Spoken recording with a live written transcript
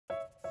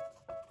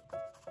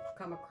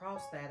come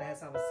across that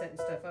as I was setting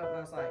stuff up, and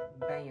I was like,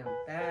 bam,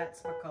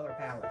 that's my color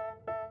palette.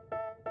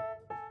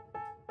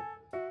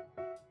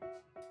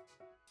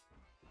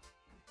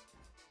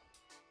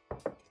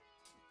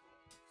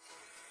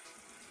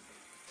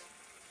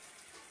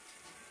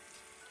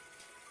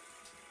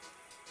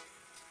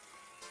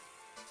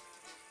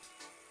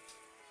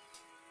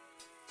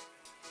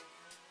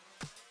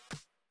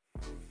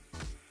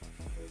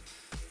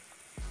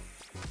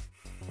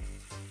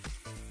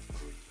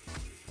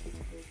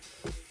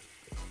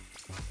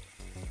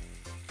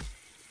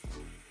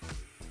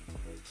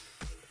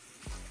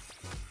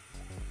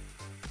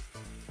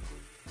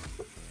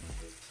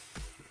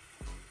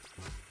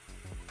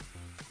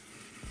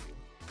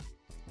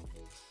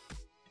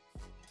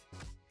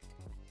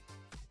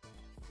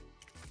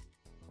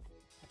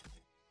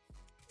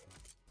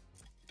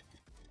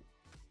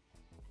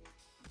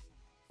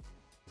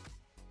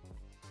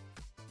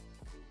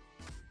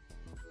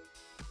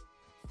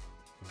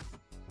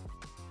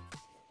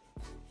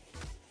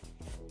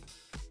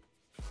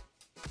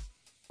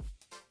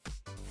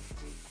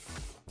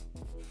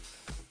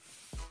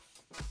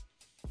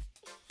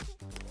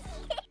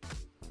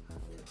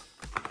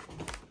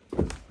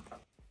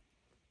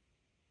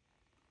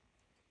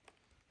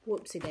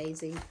 Whoopsie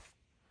daisy.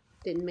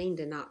 Didn't mean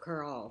to knock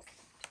her off.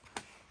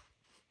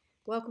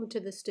 Welcome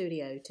to the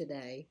studio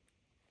today,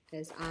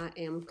 as I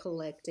am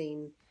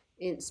collecting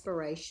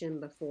inspiration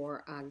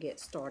before I get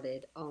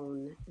started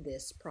on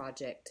this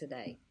project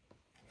today.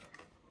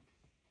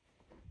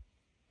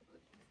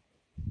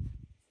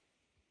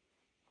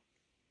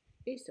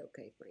 It's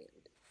okay, friend.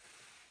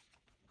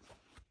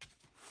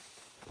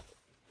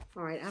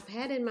 All right, I've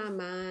had in my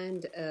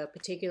mind a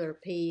particular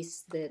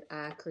piece that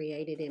I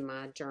created in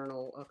my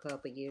journal a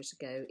couple years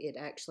ago. It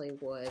actually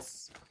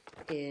was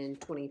in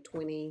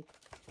 2020.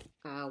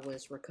 I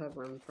was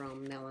recovering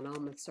from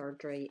melanoma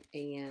surgery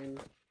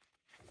and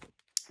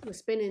was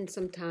spending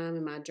some time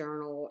in my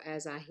journal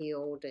as I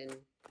healed and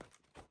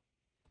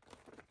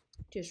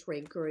just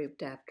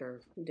regrouped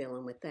after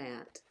dealing with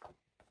that.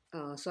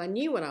 So I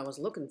knew what I was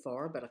looking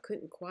for, but I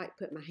couldn't quite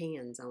put my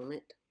hands on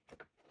it.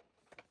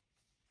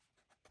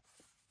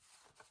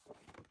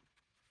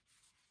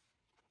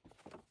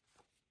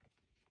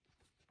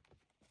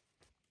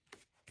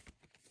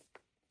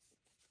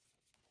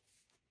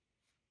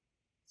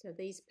 So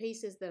these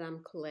pieces that I'm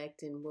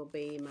collecting will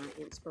be my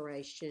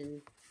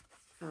inspiration.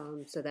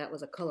 So that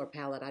was a color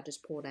palette I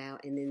just pulled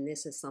out, and then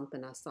this is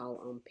something I saw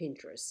on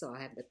Pinterest. So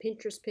I have the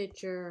Pinterest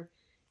picture,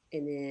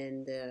 and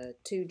then the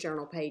 2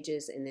 journal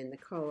pages, and then the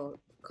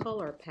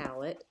color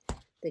palette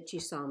that you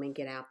saw me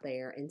get out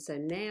there. And so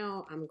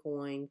now I'm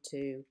going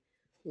to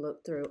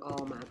look through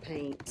all my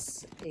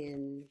paints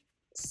and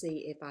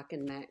see if I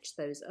can match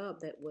those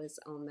up that was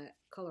on that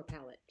color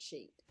palette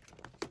sheet.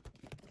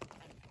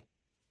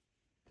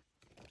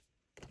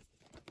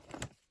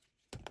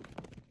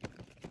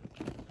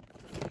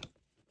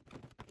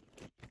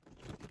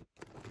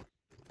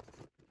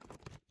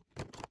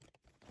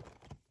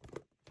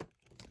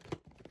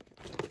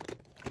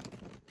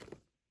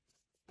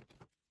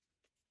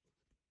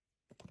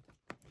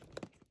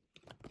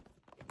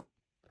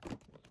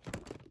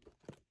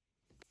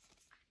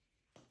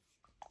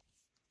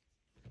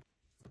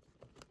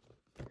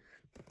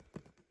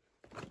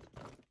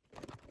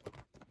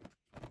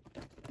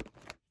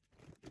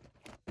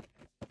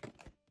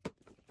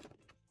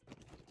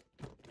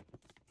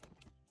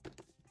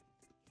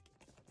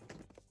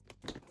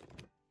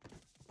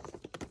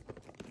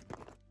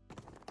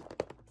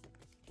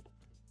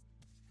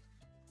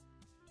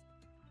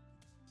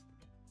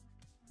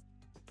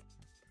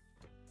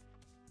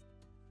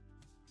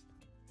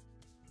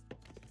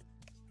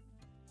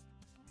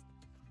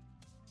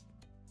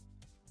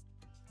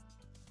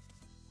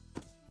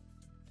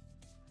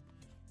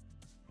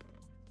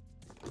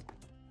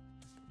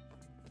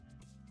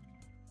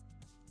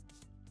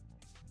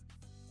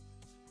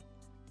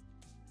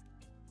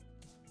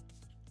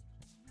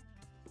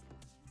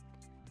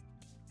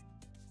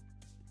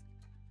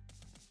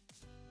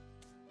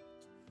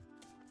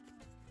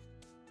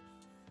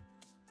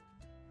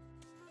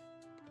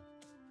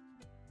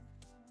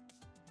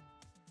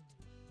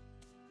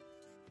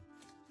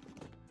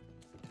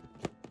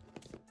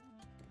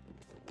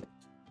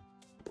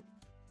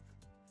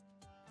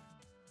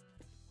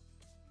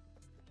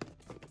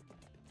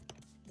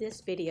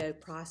 This video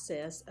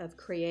process of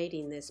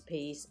creating this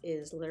piece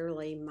is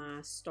literally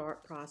my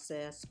start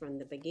process from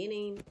the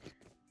beginning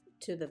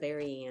to the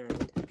very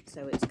end.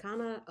 So it's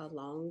kind of a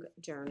long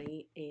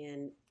journey,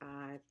 and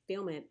I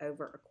film it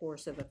over a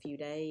course of a few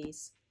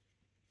days.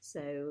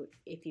 So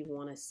if you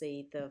want to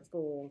see the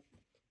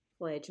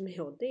full-fledged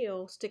meal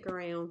deal, stick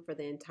around for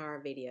the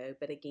entire video.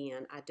 But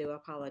again, I do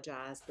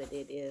apologize that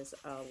it is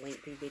a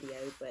lengthy video,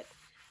 but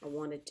I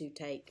wanted to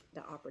take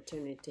the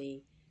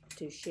opportunity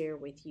to share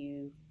with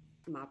you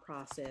my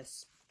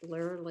process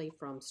literally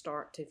from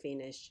start to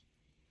finish,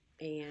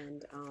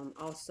 and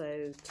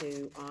also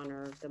to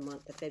honor the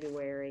month of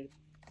February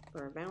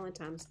for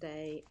Valentine's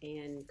Day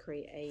and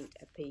create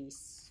a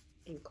piece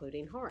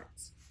including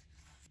hearts.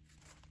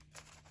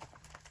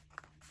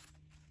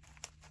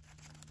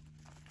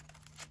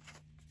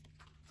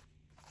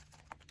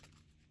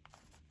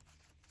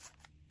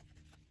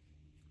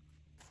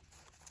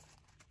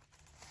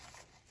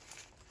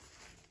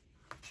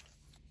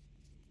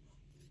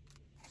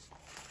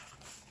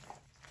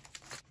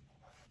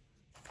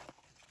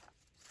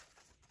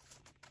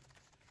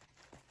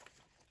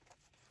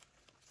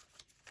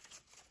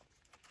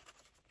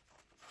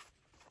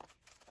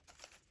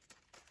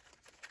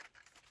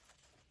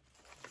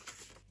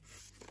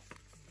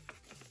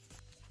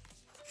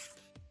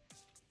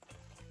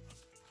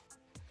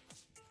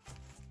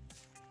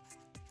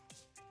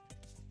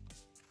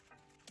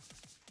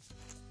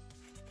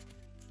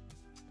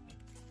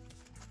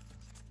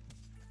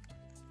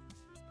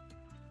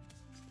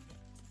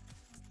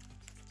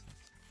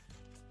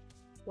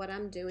 What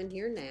I'm doing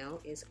here now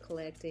is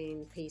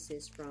collecting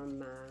pieces from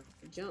my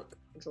junk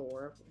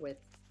drawer with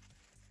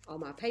all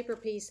my paper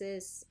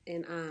pieces,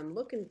 and I'm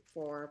looking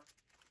for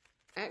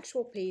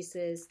actual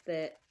pieces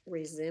that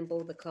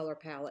resemble the color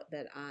palette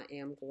that I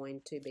am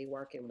going to be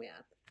working with.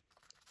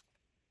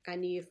 I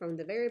knew from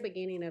the very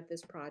beginning of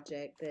this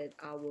project that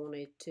I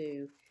wanted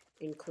to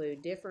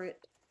include different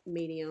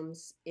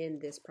mediums in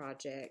this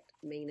project,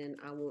 meaning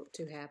I want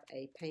to have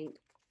a paint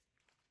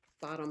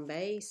bottom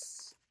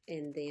base,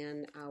 and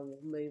then I will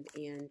move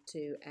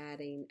into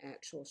adding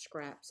actual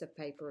scraps of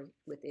paper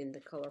within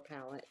the color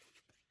palette,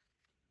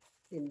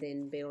 and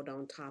then build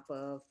on top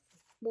of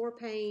more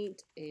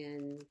paint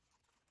and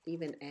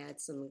even add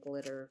some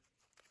glitter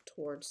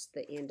towards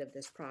the end of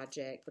this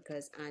project,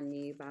 because I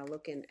knew by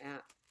looking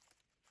at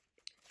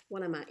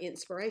one of my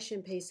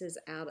inspiration pieces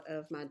out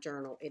of my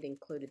journal, it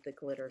included the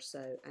glitter,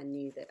 so I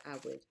knew that I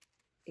would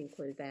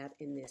include that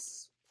in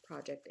this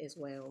project as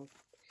well.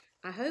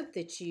 I hope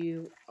that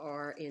you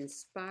are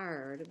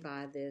inspired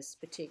by this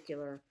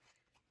particular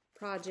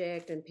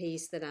project and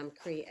piece that I'm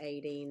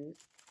creating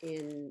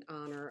in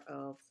honor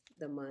of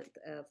the month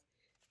of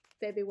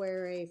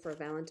February for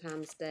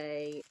Valentine's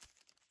Day.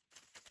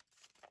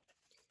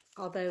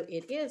 Although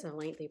it is a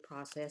lengthy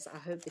process, I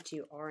hope that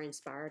you are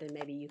inspired and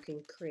maybe you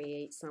can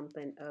create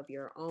something of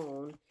your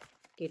own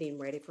getting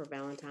ready for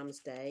Valentine's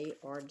Day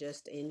or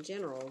just in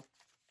general.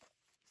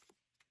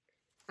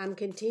 I'm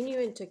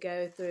continuing to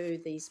go through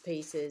these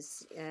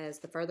pieces. As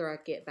the further I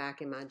get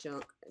back in my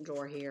junk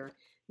drawer here,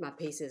 my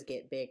pieces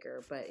get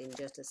bigger. But in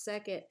just a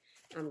second,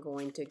 I'm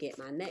going to get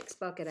my next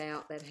bucket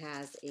out that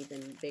has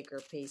even bigger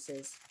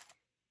pieces.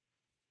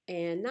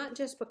 And not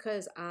just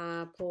because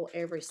I pull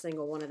every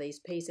single one of these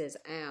pieces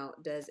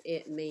out does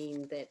it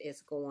mean that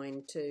it's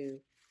going to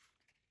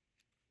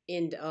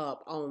end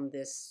up on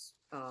this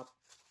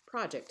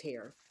project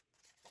here.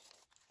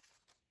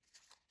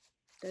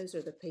 Those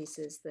are the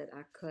pieces that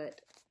I cut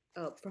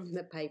up from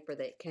the paper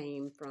that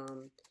came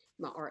from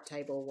my art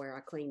table where I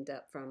cleaned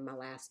up from my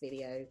last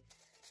video.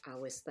 I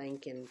was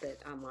thinking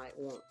that I might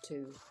want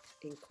to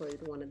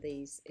include one of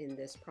these in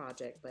this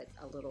project, but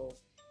a little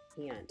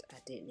hint, I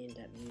didn't end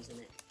up using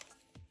it.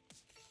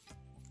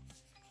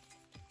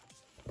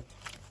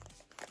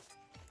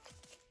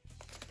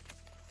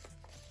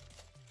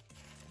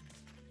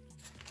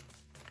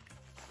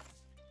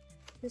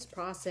 This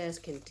process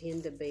can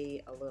tend to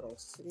be a little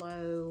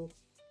slow,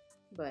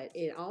 but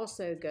it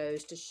also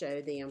goes to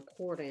show the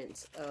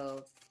importance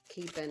of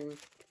keeping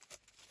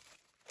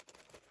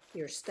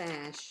your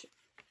stash,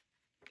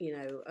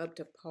 up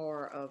to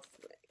par, of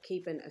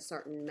keeping a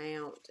certain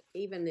amount,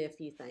 even if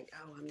you think,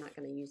 oh, I'm not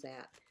going to use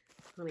that.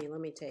 Honey,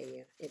 let me tell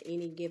you, at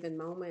any given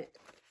moment,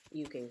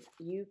 you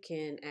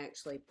can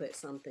actually put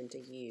something to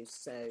use.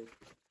 So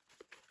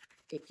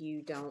if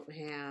you don't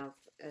have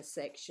a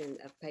section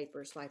of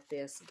papers like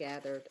this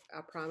gathered,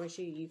 I promise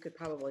you, you could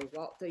probably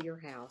walk through your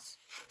house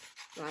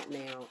right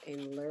now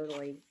and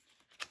literally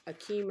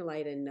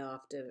accumulate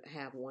enough to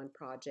have one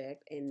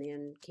project and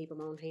then keep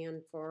them on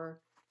hand for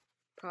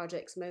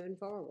projects moving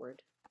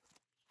forward.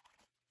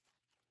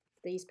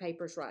 These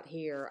papers right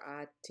here,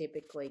 I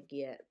typically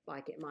get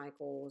like at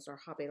Michael's or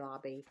Hobby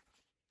Lobby.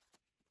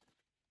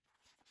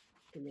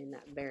 And then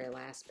that very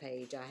last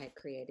page I had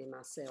created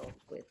myself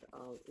with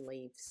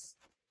leaves.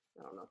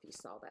 I don't know if you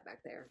saw that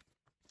back there.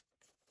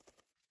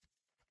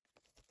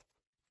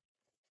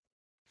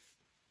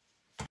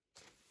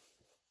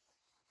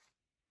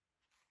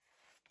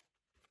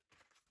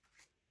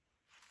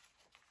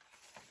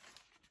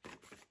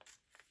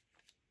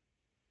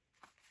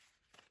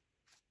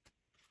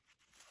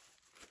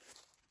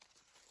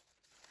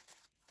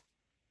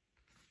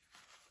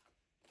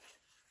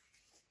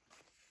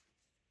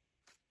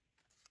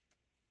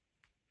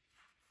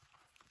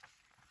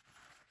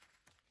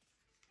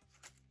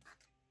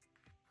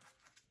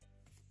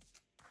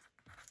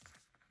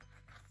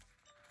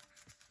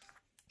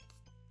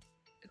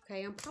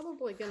 Okay, I'm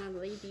probably going to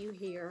leave you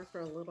here for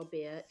a little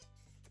bit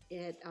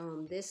at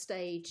this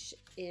stage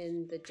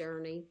in the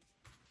journey,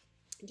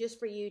 just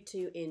for you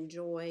to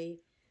enjoy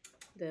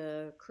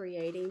the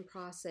creating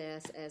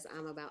process as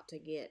I'm about to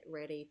get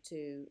ready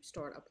to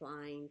start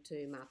applying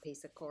to my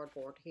piece of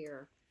cardboard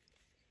here.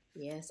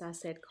 Yes, I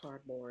said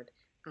cardboard.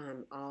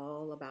 I'm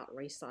all about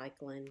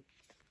recycling,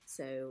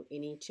 so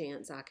any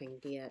chance I can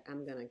get,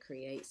 I'm going to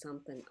create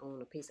something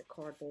on a piece of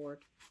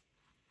cardboard.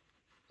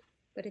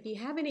 But if you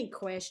have any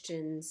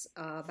questions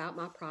about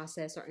my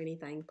process or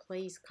anything,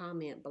 please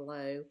comment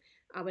below.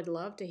 I would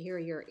love to hear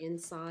your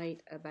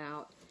insight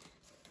about,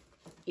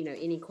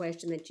 any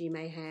question that you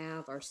may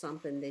have, or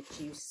something that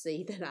you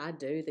see that I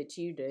do that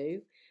you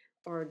do,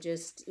 or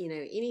just,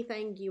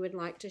 anything you would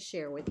like to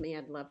share with me.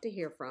 I'd love to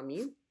hear from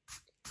you.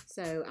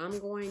 So I'm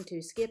going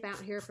to skip out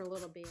here for a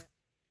little bit.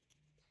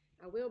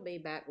 I will be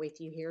back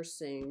with you here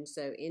soon,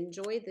 so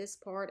enjoy this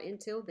part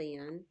until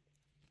then.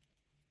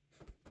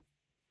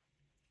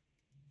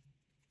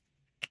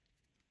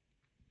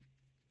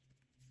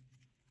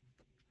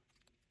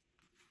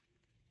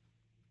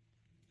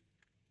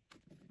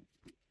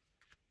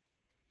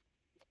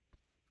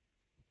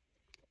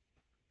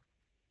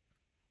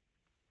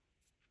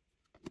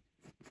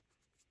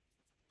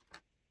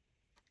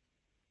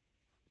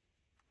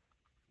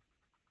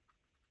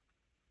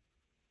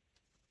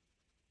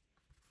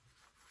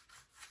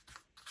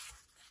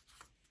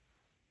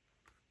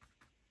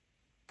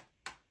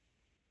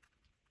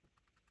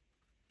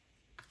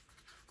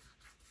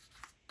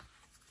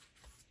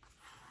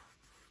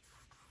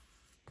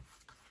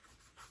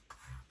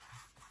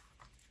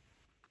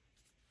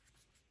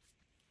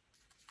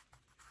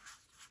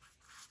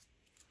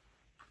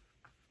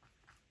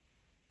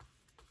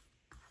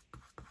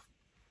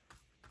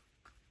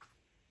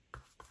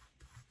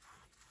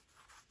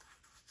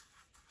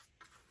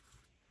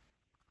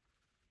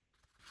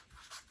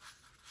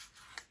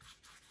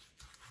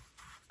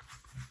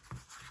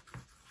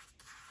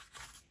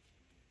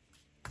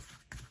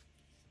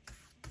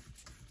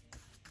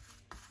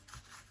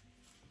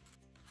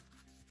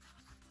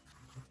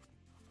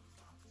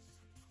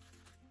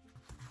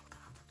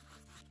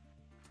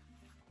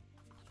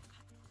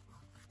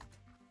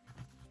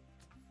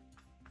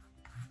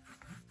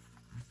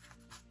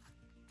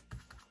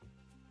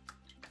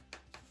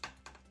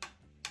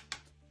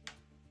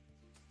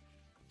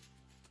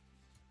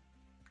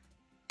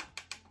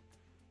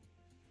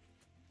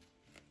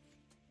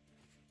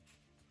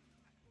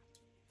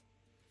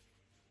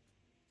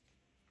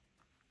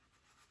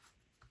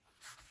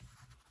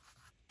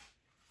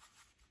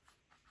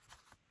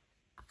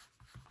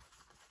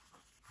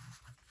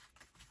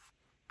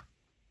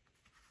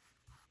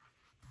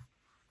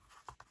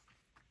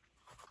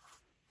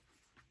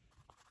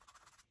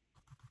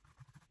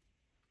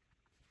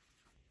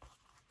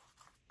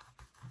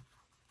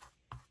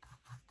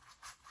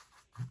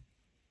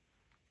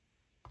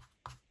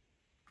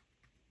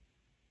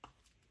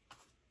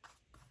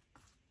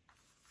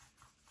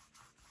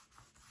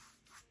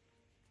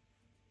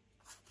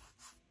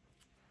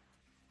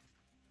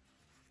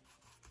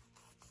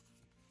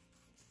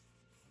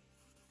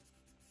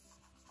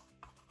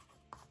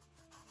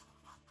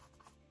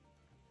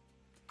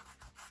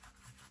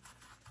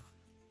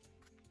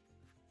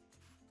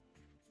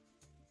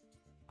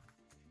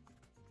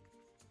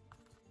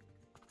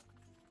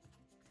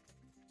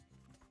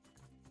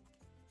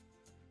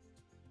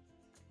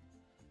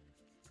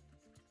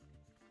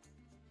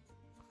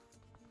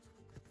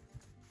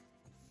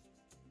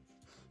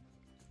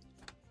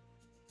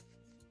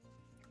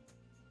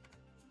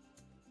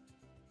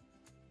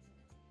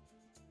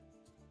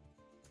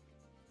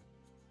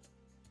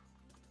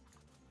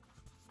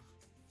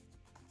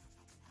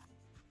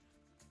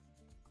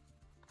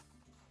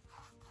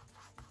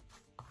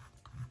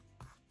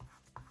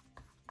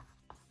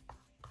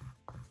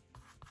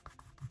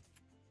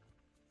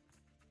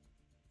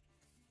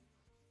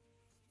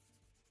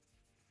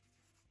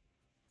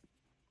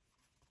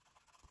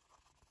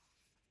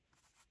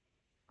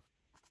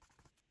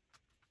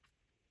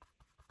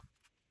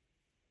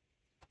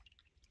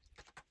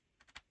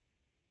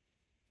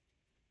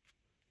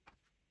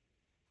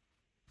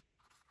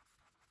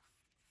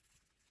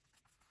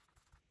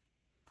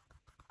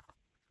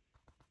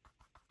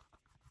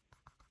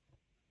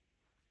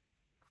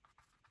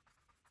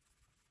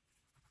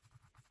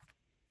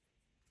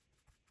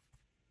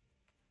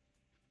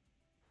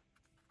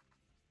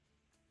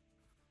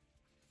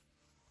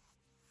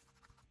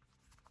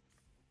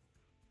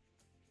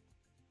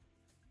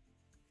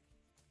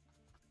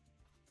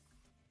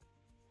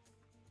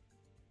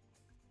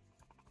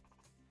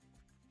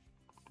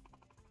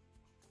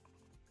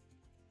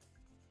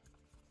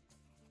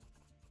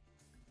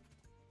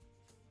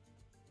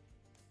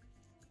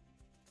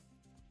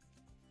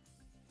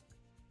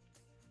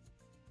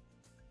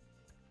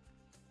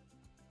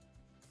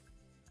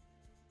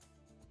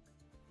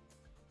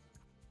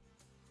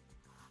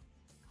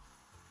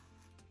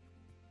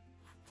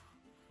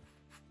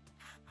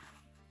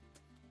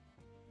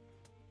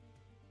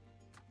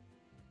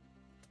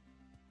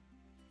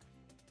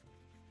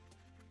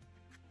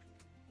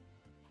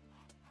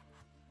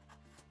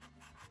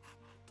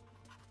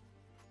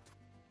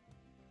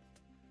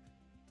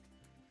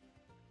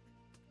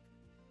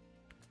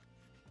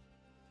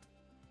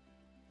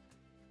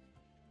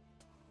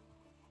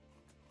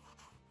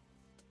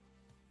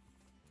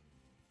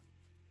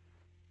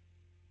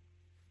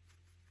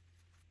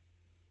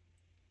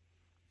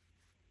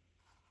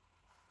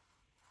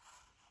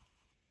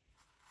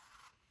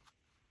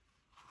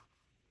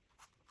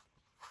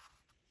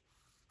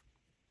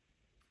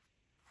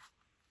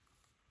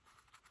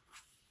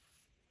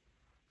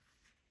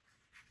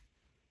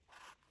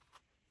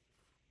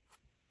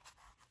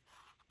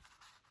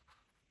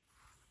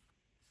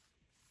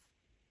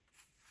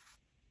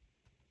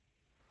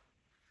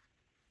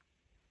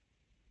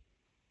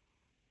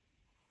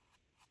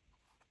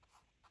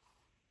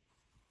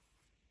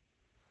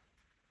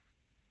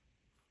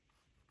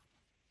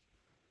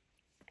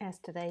 As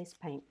today's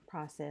paint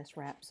process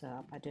wraps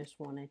up, I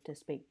just wanted to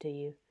speak to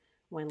you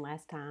one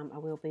last time. I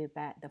will be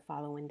back the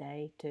following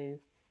day to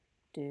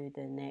do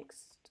the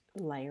next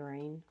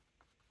layering.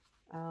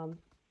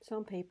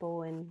 Some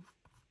people and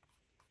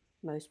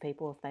most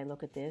people, if they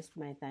look at this,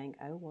 may think,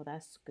 oh, well,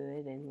 that's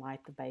good and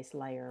like the base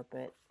layer,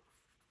 but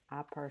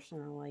I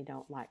personally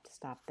don't like to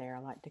stop there. I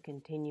like to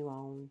continue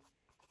on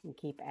and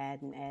keep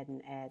adding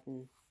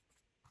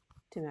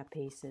to my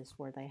pieces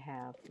where they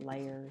have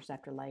layers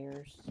after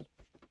layers.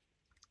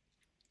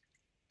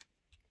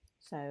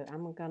 So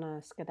I'm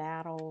gonna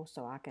skedaddle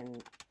so I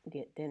can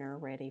get dinner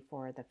ready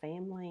for the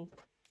family,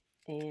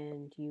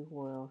 and you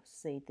will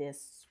see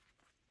this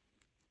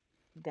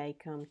day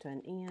come to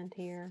an end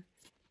here,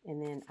 and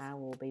then I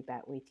will be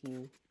back with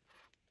you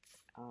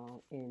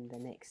in the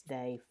next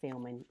day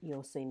filming.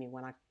 You'll see me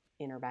when I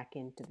enter back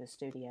into the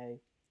studio.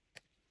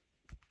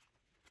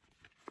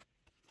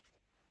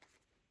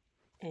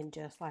 And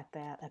just like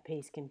that, a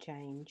piece can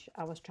change.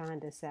 I was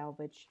trying to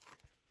salvage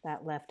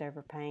that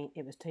leftover paint.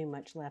 It was too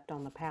much left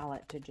on the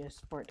palette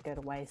for it to go to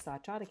waste. So I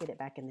tried to get it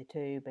back in the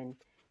tube and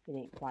it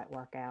didn't quite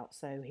work out.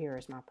 So here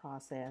is my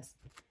process.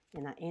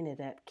 And I ended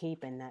up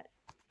keeping that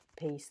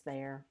piece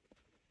there.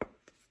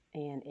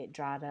 And it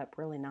dried up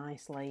really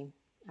nicely.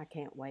 I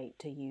can't wait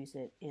to use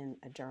it in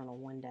a journal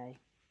one day.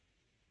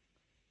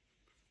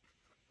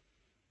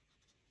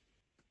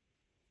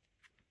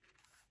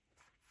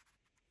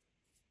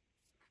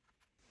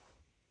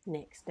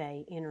 Next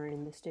day,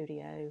 entering the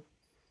studio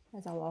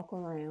as I walk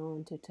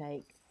around to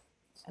take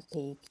a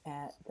peek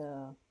at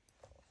the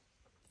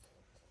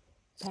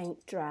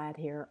paint dried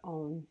here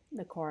on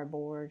the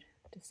cardboard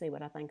to see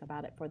what I think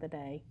about it for the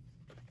day.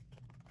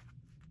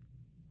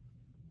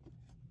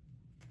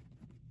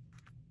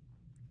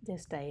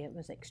 This day it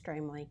was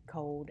extremely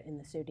cold in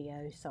the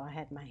studio, so I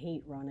had my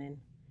heat running.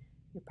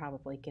 You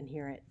probably can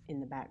hear it in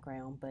the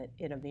background, but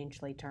it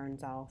eventually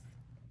turns off.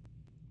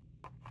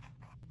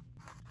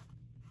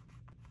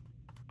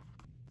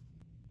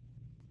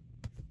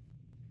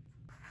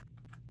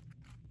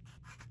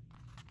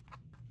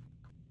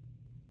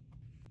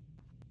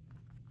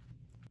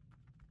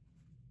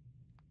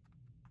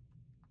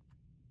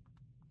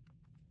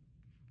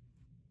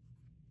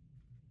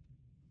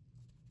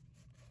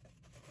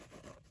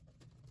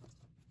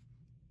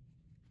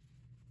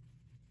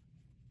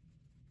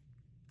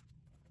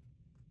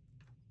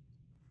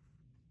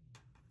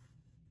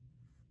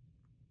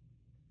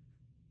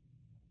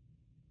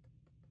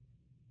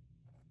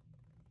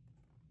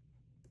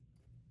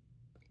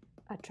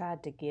 I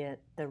tried to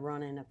get the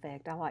running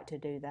effect. I like to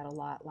do that a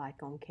lot,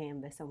 like on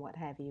canvas and what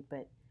have you,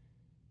 but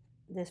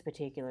this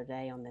particular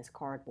day on this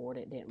cardboard,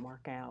 it didn't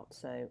work out,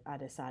 so I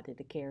decided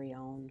to carry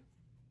on.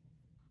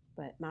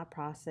 But my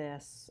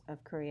process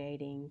of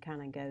creating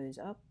kind of goes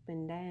up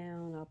and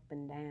down, up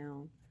and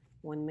down.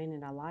 One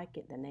minute I like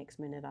it, the next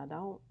minute I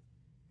don't.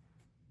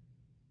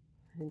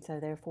 And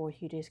so therefore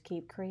you just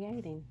keep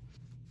creating.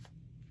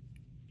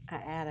 I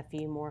add a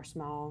few more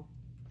small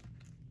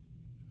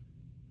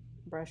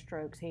brush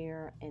strokes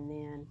here, and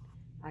then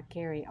I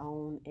carry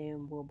on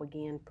and will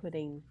begin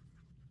putting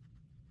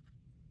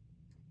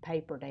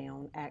paper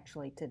down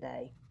actually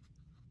today.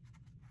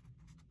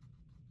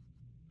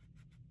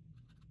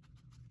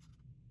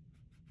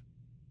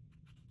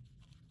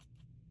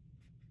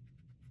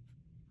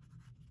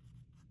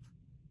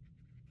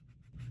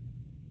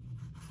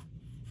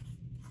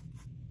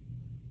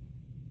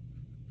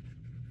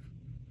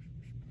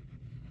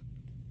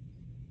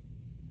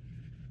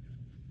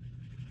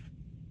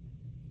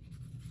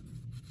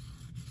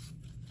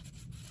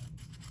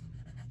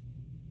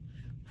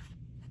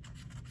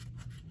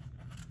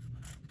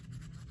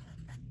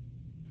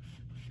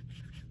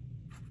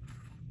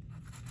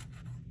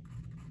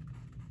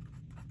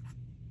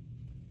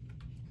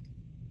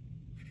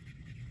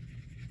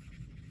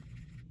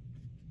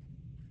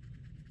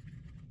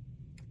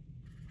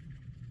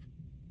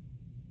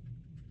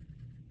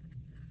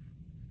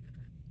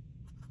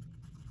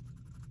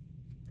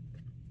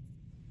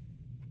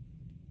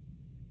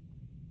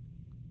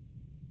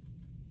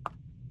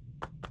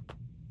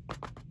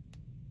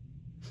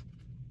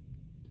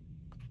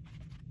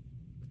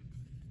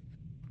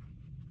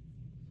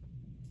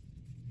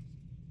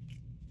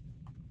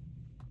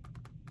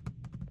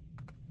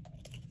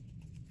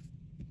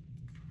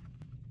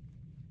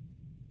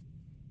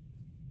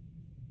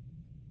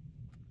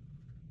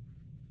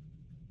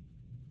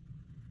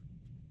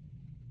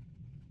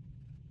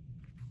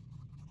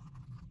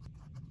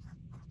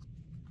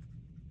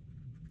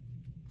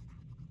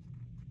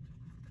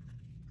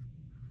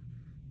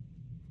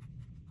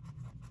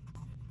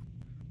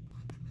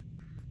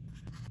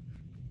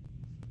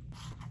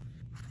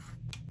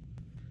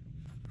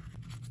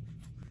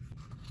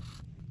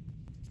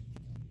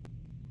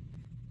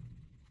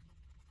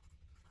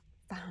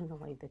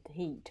 Finally, the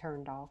heat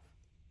turned off.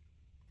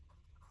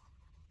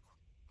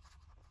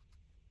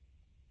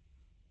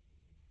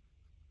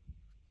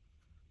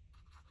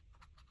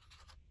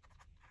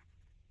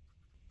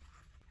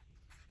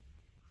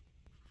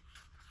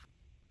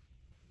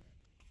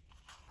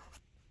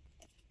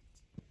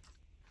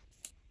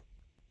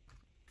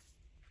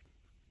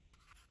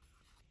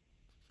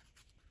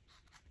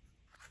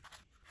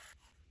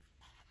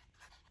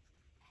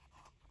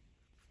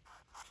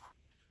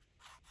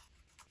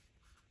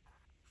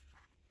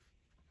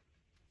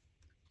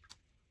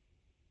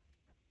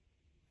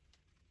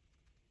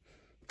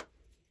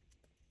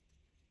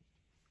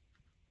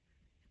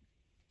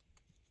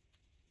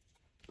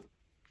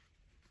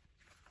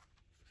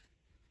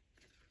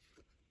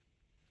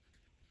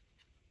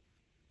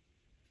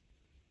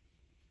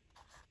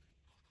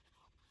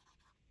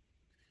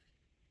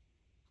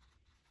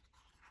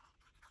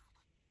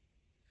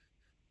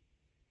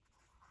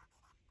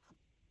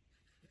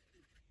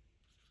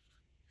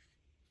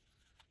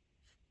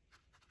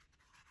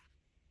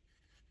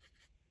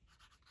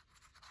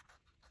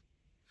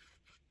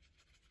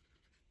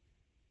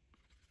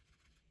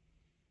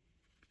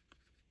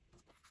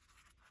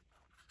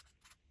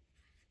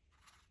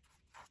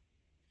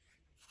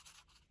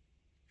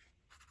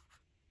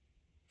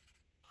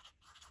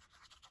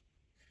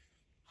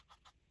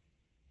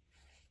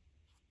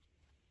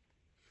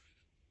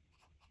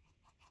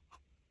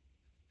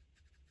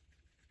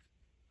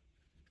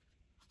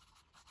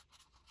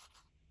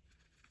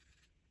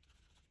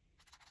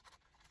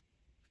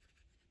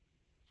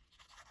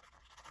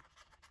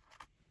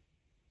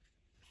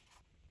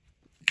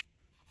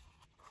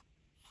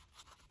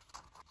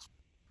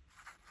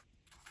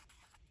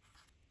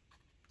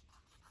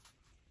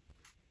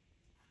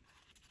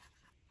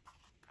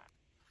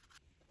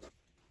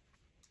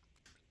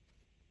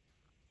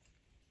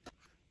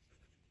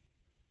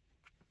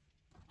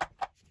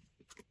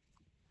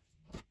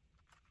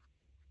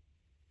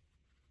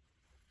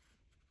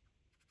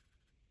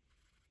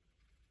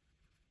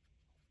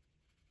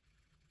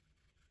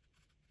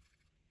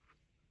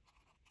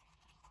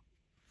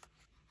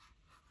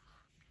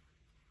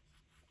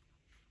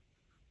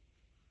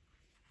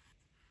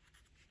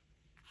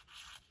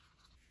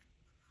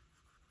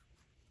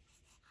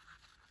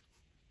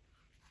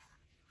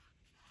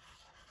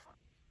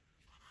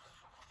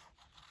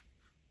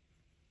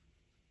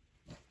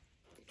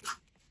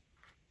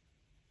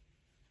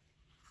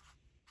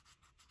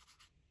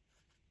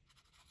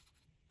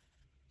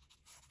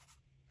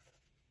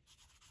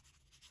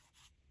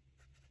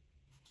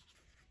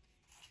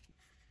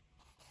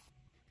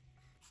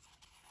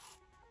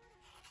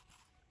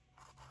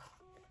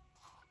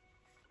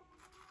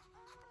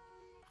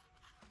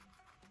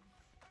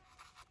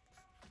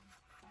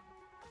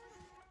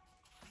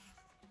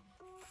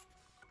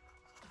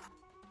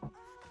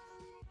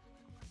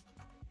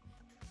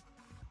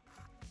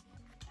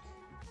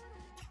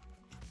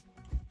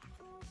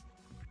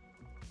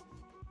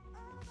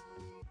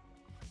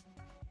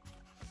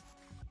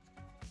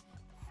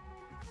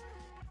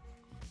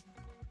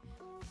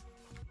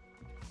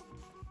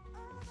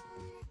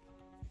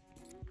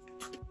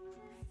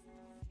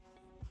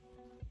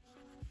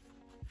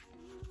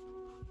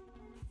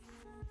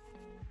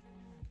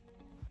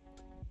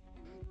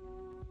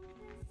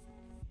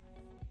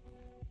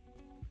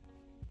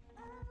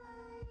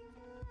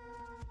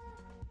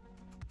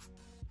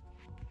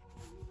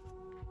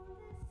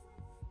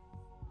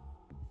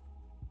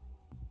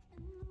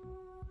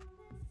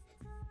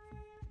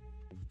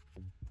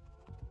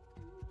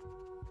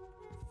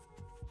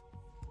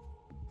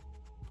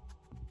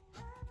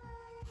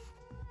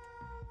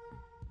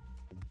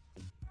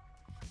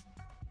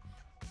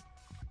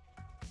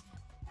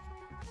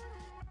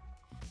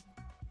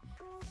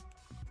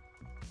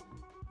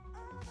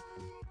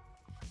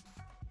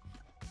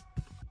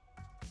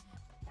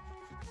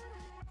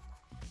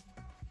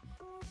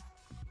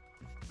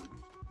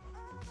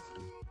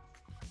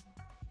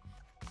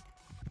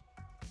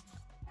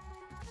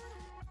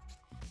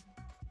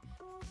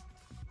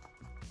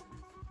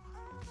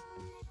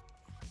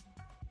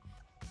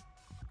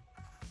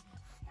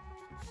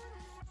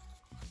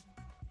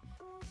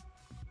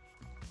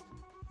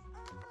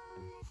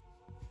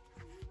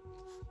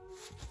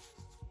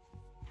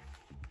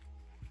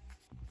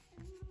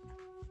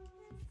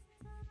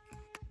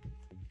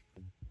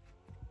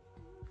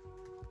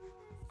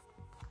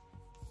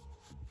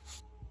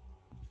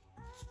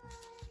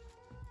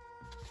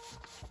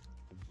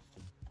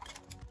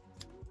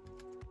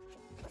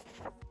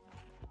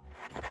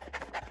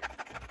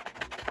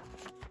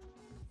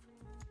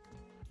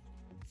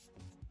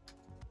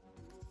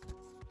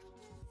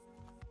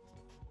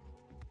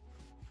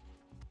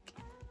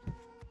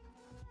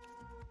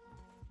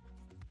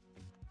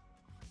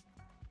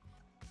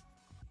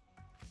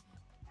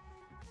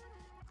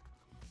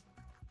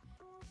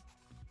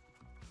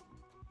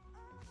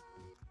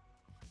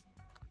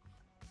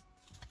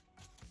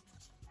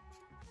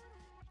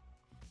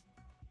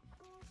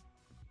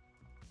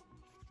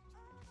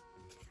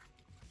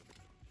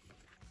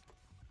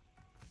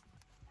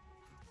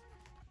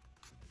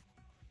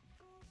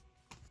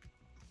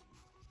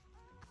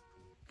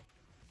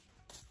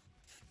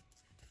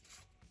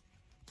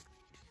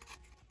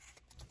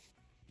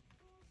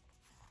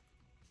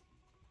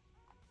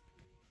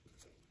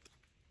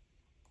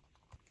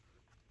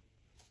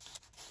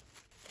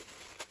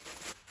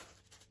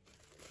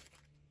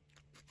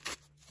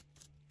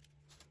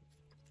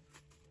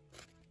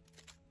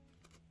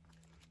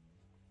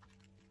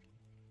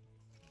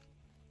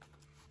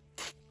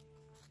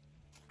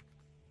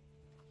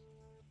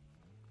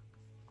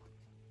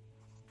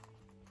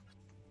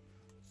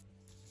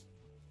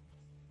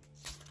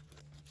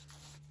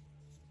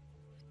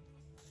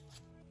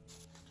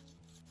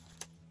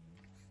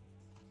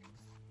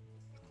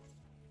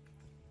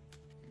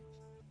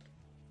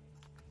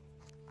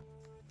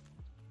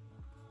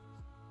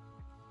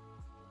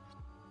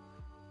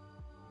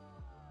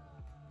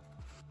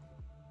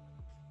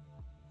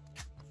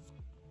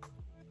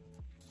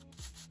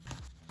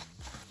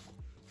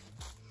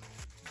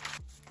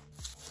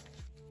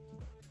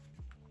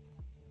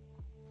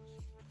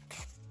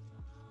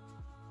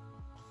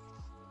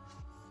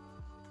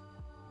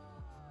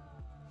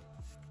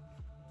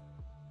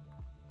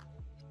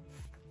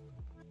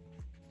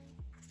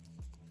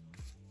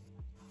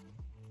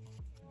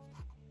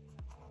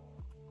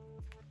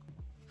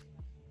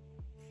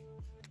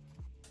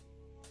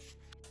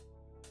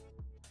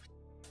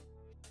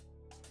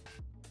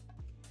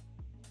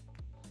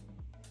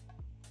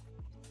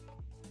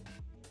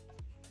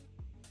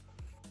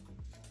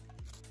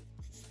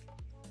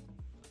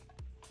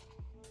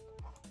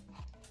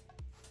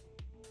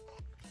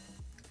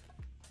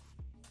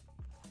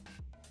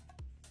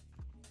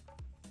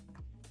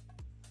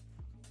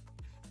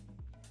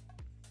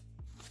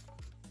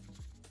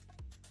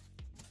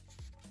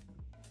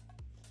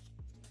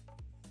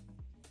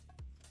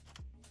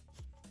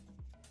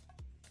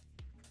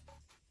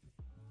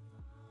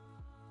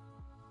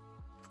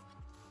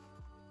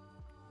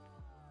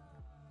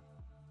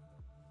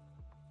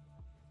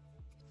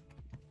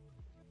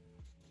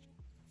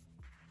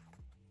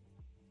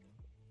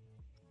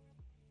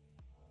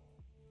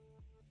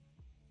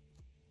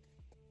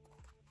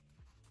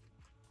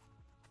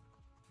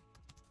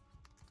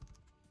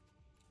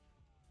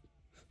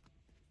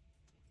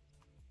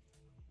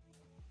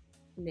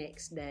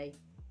 next day.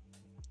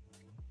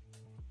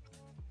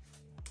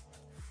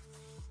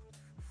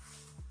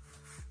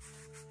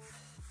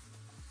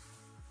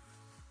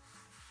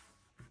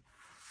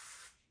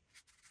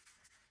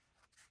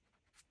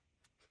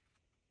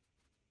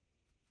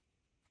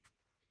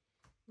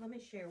 Let me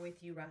share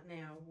with you right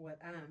now what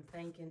I'm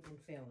thinking and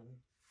feeling,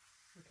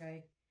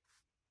 okay?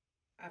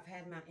 I've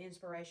had my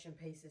inspiration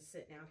pieces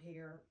sitting out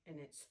here, and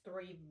it's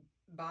 3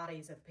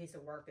 bodies of piece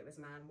of work that was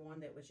mine. One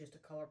that was just a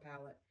color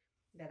palette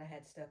that I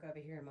had stuck over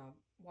here in my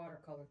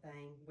watercolor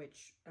thing,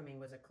 which, I mean,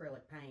 was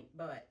acrylic paint.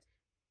 But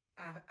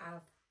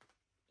I've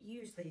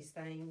used these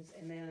things,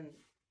 and then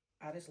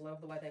I just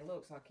love the way they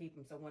look, so I keep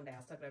them. So one day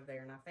I stuck it over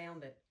there, and I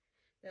found it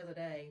the other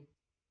day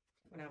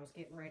when I was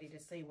getting ready to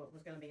see what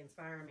was going to be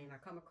inspiring me, and I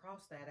come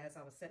across that as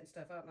I was setting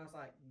stuff up, and I was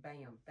like,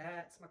 bam,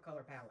 that's my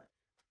color palette.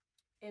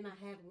 And I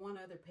had one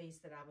other piece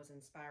that I was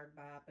inspired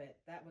by, but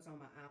that was on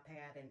my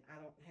iPad, and I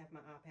don't have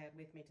my iPad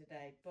with me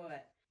today,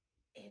 but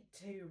it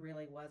too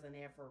really was an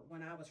effort.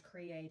 When I was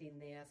creating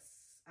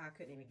this, I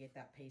couldn't even get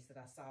that piece that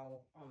I saw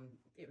on,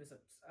 it was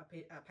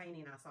a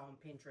painting I saw on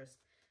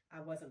Pinterest. I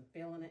wasn't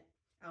feeling it.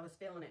 I was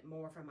feeling it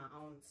more from my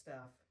own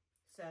stuff.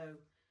 So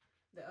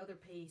the other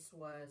piece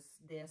was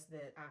this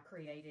that I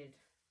created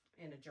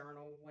in a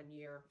journal one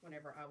year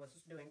whenever I was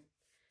doing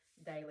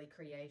daily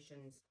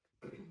creations.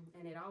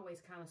 And it always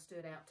kind of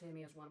stood out to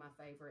me as one of my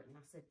favorite. And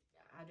I said,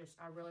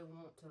 I really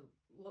want to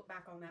look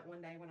back on that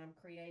one day when I'm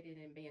creating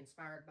and be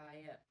inspired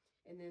by it.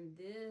 And then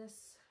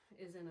this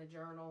is in a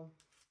journal.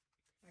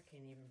 I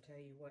can't even tell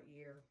you what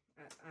year.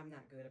 I'm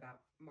not good about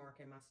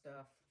marking my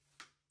stuff.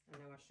 I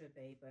know I should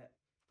be, but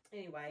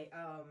anyway,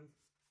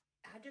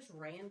 I just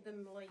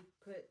randomly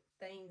put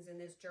things in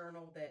this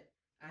journal that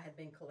I had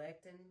been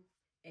collecting,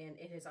 and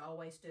it has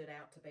always stood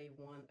out to be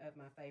one of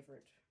my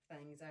favorite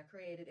things I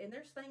created. And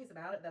there's things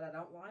about it that I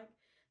don't like.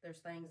 There's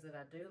things that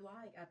I do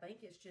like. I think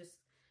it's just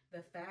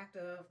the fact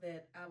of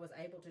that I was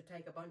able to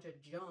take a bunch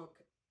of junk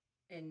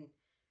and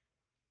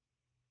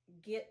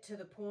get to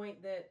the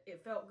point that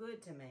it felt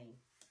good to me.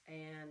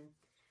 And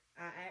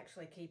I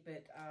actually keep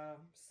it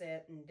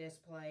set and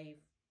display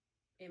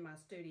in my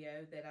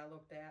studio that I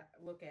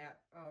look at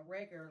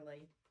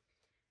regularly.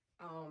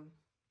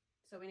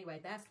 So anyway,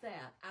 that's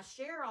that. I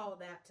share all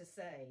that to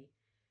say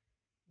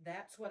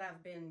that's what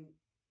I've been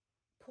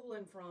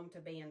pulling from to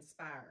be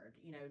inspired.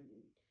 You know,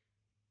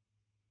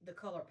 the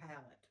color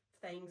palette,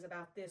 things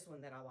about this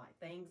one that I like,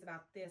 things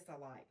about this I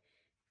like.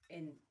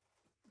 And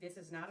this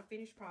is not a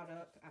finished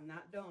product. I'm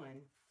not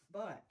done,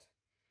 but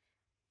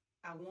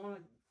I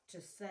wanted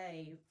to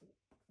say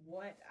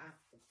what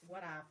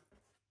I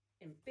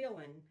am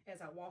feeling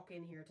as I walk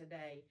in here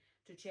today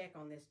to check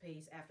on this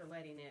piece after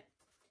letting it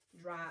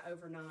dry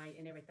overnight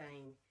and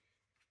everything.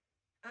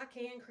 I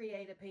can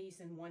create a piece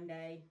in one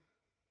day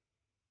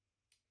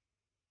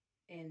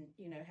and,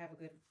 you know, have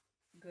a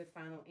good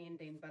final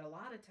ending, but a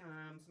lot of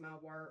times my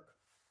work,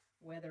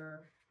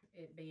 whether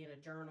it be in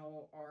a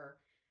journal or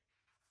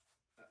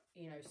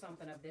you know,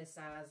 something of this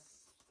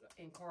size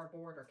in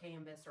cardboard or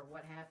canvas or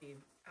what have you,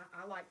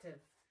 I like to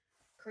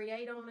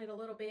create on it a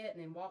little bit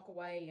and then walk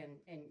away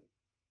and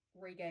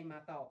regain my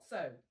thoughts.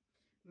 So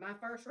my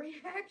first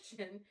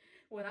reaction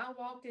when I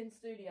walked in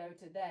studio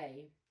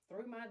today,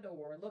 through my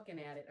door, looking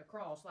at it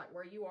across, like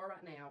where you are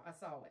right now, I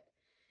saw it.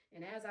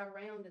 And as I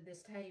rounded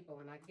this table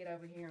and I get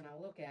over here and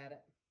I look at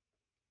it,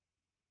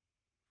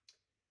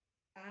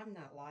 I'm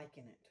not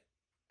liking it.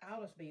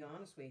 I'll just be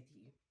honest with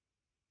you.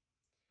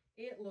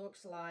 It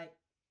looks like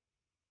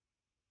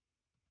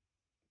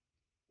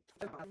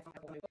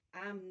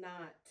I'm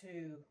not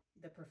to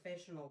the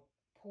professional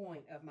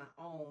point of my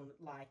own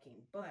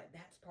liking, but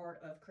that's part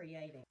of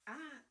creating.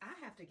 I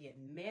have to get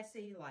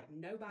messy like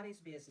nobody's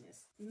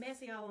business.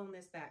 Messy all on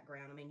this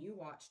background. I mean, you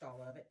watched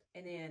all of it.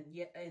 And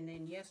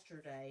then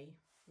yesterday,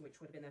 which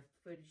would have been the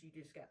footage you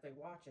just got through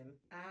watching,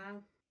 I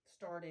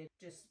started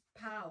just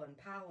piling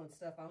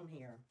stuff on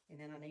here, and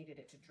then I needed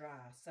it to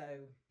dry. So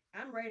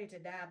I'm ready to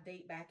dive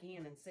deep back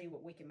in and see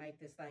what we can make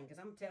this thing, because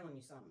I'm telling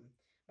you something.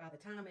 By the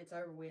time it's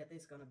over with,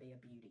 it's going to be a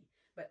beauty.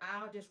 But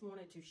I just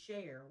wanted to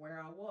share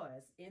where I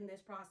was in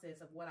this process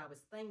of what I was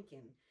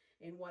thinking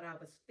and what I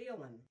was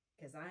feeling,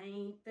 because I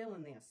ain't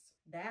feeling this.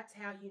 That's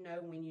how you know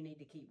when you need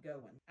to keep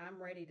going.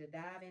 I'm ready to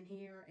dive in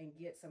here and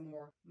get some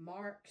more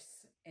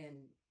marks and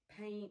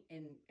paint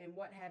and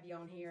what have you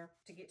on here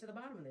to get to the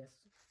bottom of this.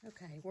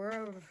 Okay,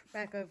 we're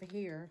back over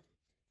here,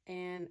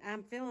 and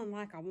I'm feeling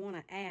like I want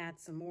to add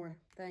some more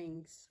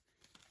things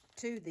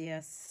to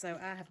this, so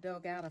I have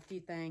dug out a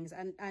few things.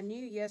 I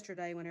knew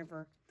yesterday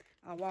whenever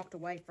I walked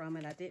away from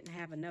it, I didn't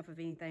have enough of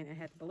anything that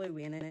had blue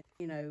in it,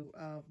 you know,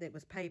 that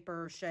was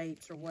paper,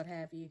 shapes, or what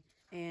have you.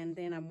 And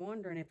then I'm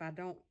wondering if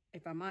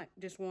I might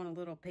just want a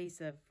little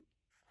piece of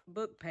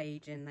book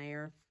page in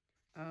there.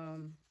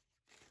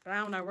 But I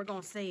don't know, we're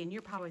going to see, and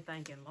you're probably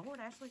thinking, Lord,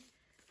 Ashley,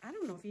 I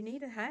don't know if you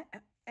need to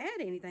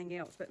add anything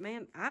else, but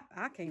man,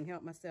 I can't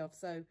help myself.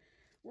 So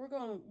we're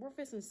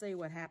fixing to see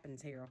what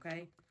happens here,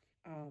 okay?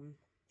 I'm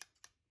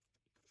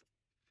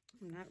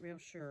not real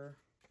sure.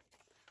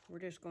 We're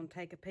just going to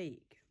take a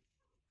peek.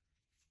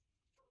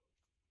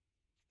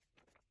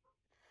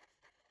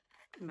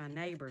 My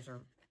neighbors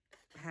are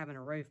having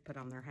a roof put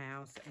on their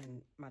house,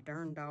 and my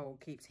darn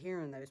dog keeps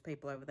hearing those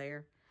people over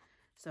there.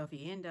 So if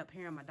you end up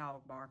hearing my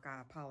dog bark,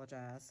 I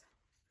apologize.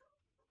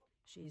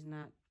 She's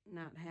not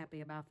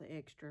happy about the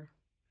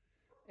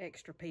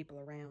extra people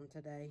around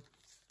today.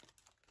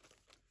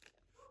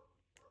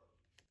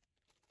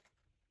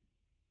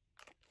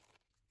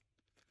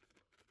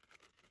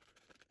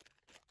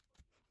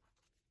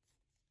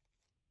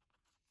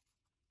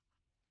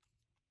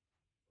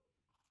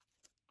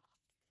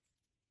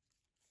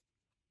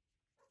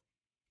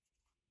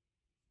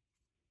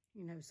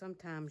 You know,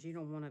 sometimes you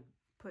don't want to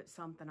put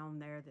something on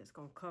there that's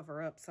going to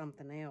cover up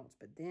something else,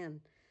 but then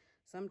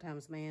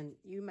sometimes, man,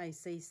 you may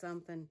see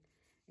something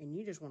and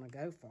you just want to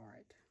go for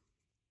it.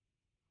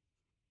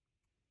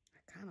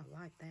 I kind of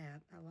like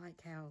that. I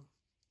like how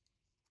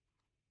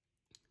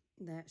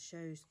that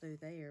shows through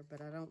there,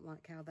 but I don't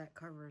like how that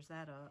covers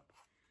that up.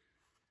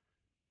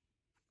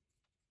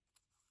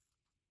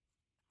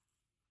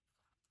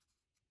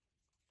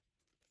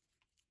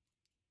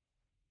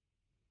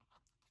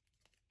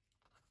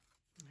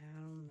 I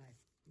don't know.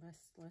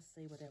 Let's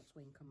see what else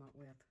we can come up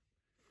with.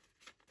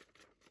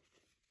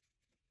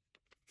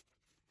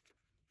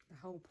 The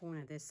whole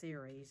point of this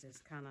series is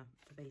kind of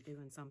to be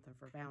doing something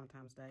for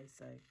Valentine's Day,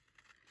 so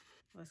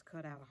let's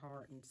cut out a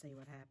heart and see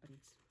what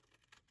happens.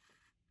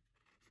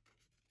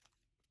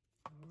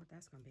 Lord,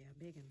 that's going to be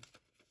a big one.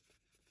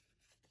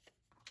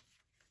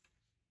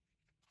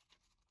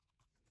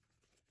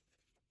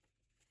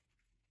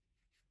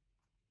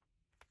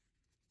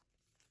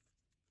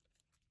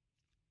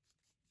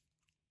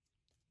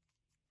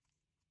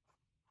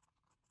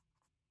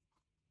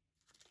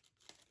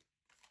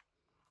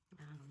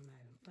 I don't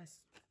know.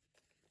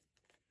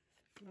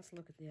 Let's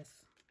look at this.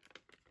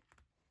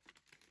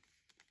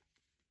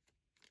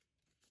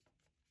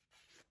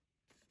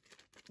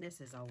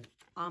 This is old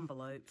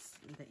envelopes,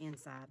 the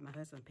inside. My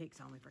husband picks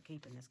on me for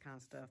keeping this kind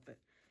of stuff, but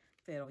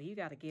Fiddle, you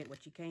got to get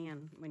what you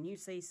can. When you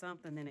see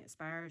something that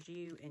inspires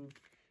you and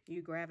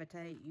you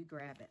gravitate, you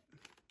grab it.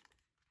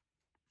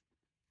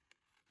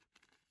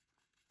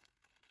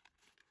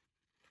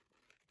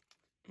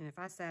 And if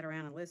I sat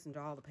around and listened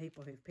to all the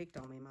people who've picked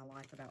on me in my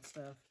life about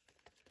stuff,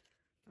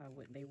 I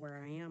wouldn't be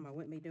where I am. I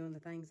wouldn't be doing the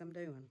things I'm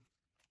doing.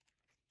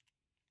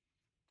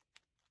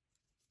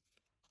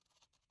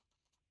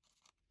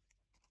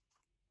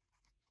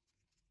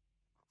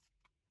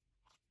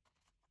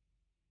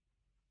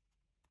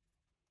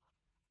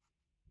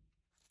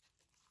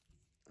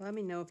 Let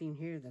me know if you can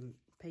hear the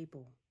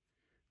people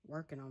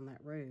working on that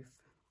roof.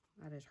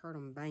 I just heard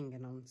them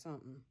banging on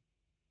something.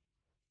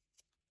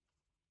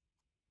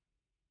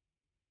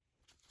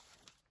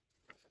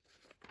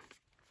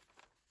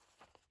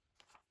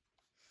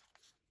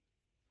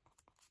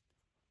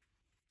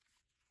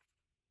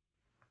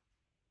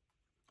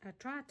 I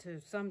try to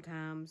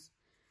sometimes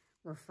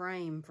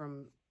refrain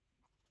from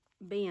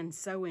being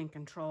so in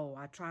control.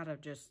 I try to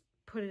just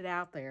put it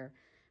out there.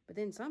 But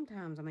then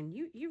sometimes, I mean,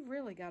 you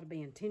really got to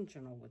be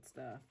intentional with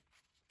stuff.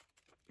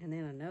 And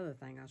then another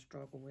thing I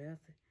struggle with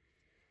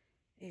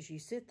is you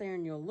sit there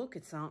and you'll look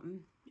at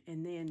something,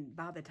 and then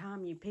by the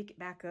time you pick it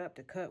back up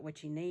to cut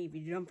what you need,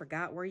 you done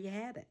forgot where you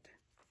had it.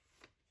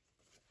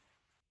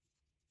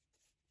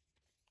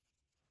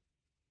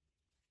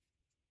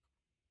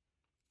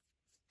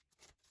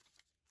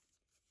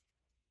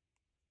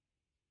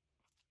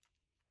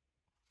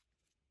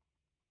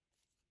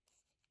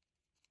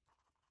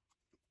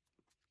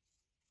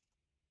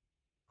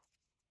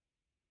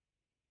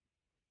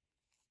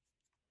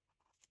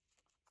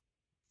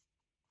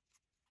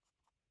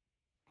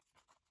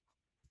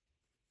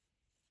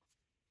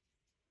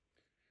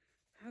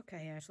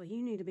 Okay, Ashley,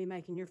 you need to be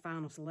making your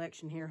final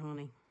selection here,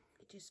 honey.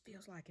 It just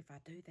feels like if I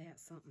do that,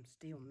 something's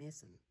still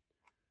missing.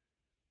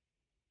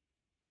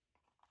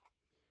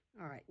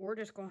 All right, we're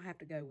just going to have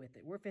to go with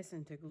it. We're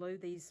fixing to glue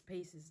these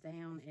pieces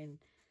down,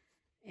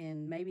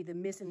 and maybe the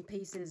missing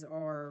pieces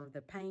are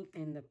the paint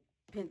and the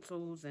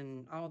pencils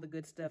and all the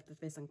good stuff that's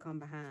fixing to come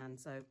behind.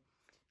 So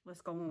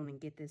let's go on and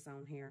get this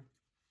on here.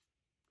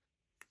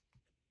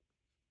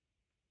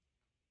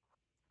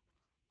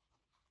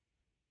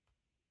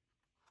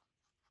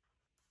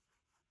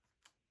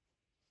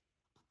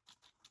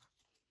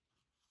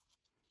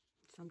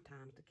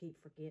 Sometimes to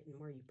keep forgetting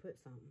where you put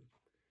something,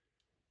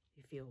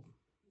 if you'll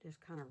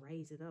just kind of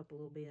raise it up a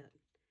little bit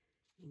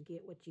and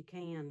get what you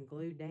can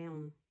glued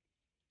down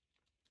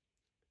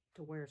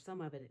to where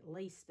some of it at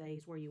least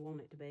stays where you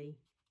want it to be.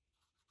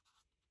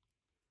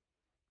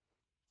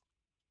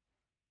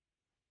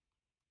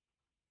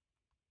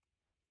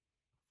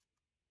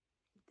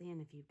 Then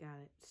if you've got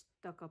it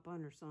stuck up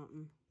under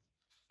something,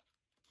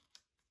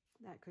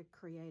 that could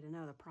create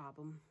another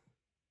problem.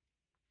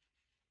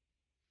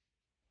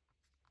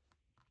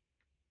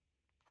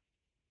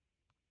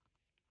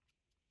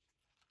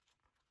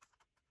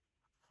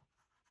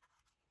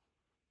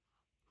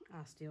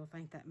 I still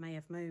think that may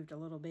have moved a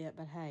little bit,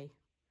 but hey,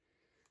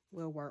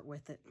 we'll work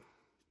with it.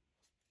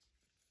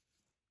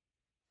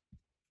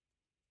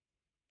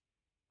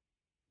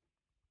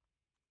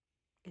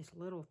 It's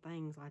little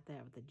things like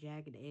that with the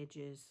jagged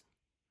edges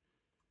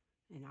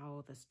and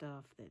all the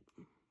stuff that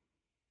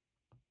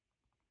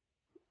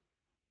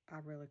I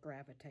really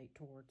gravitate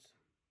towards.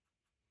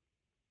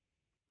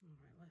 All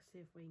right, let's see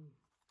if we can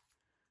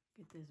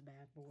get this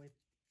bad boy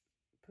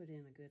put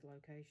in a good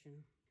location.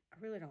 I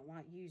really don't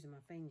like using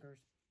my fingers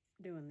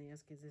doing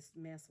this because this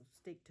mess will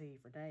stick to you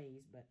for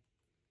days, but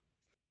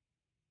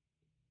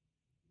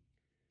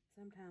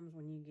sometimes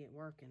when you get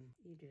working,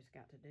 you just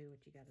got to do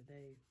what you got to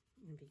do.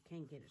 And if you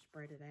can't get it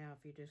spread it out,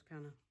 if you just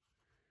kind of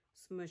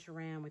smush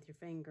around with your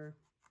finger.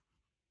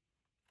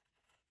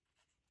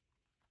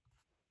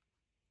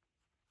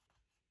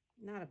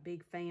 Not a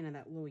big fan of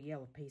that little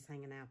yellow piece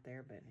hanging out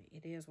there, but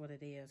it is what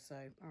it is. So,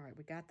 all right,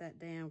 we got that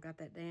down, got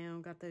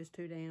those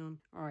two down.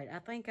 All right, I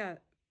think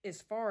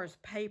as far as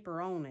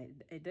paper on it,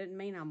 it doesn't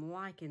mean I'm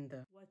liking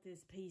what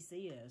this piece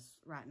is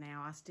right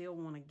now. I still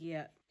want to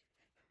get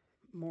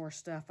more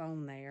stuff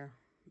on there,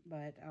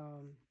 but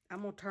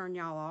I'm gonna turn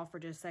y'all off for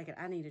just a second.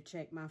 I need to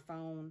check my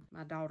phone.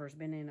 My daughter's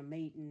been in a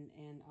meeting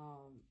and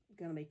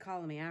gonna be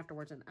calling me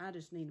afterwards, and I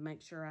just need to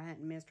make sure I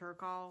hadn't missed her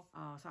call.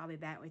 So I'll be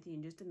back with you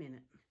in just a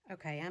minute.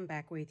 Okay, I'm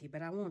back with you,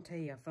 but I want to tell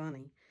you a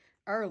funny.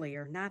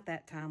 Earlier, not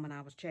that time when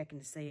I was checking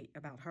to see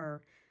about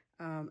her,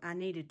 I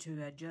needed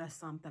to adjust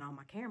something on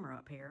my camera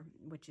up here,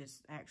 which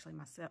is actually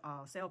my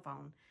cell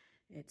phone.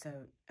 It's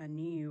a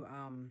new,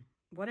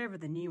 whatever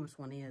the newest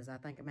one is. I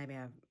think maybe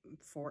a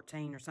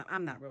 14 or something.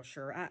 I'm not real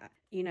sure.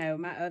 You know,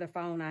 my other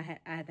phone I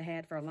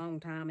had for a long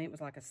time, it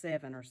was like a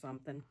 7 or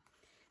something.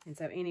 And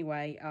so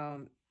anyway,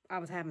 I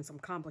was having some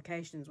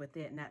complications with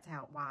it, and that's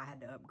why I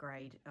had to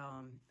upgrade.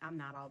 I'm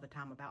not all the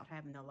time about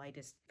having the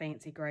latest,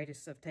 fancy,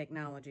 greatest of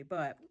technology,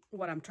 but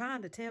what I'm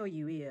trying to tell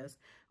you is,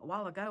 a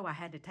while ago I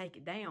had to take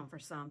it down for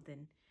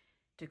something,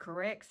 to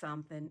correct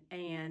something,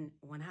 and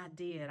when I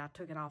did, I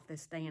took it off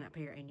this stand up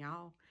here, and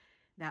y'all,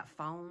 that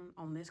phone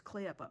on this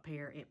clip up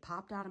here, it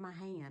popped out of my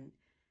hand,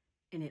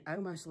 and it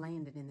almost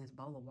landed in this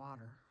bowl of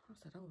water. I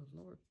said, oh,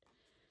 Lord.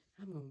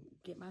 I'm going to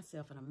get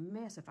myself in a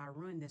mess if I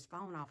ruin this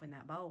phone off in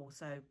that bowl.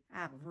 So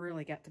I've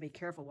really got to be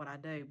careful what I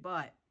do.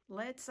 But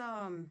let's,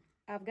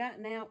 I've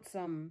gotten out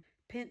some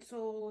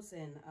pencils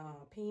and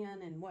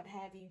pen and what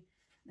have you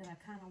that I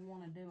kind of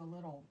want to do a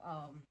little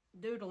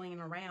doodling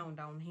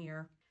around on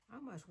here. I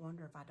almost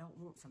wonder if I don't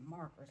want some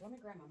markers. Let me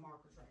grab my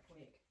markers right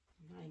quick.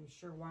 I'm not even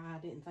sure why I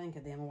didn't think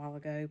of them a while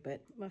ago,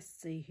 but let's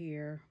see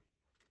here.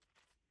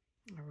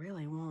 I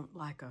really want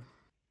like a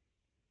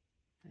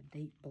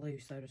deep blue,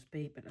 so to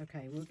speak, but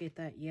okay, we'll get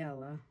that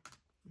yellow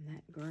and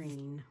that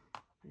green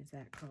is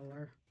that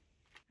color.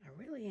 I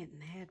really hadn't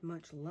had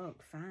much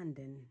luck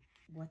finding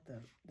what the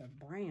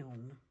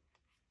brown.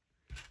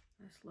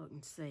 Let's look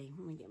and see.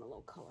 Let me get my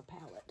little color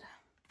palette.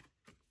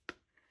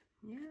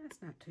 Yeah,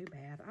 that's not too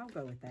bad. I'll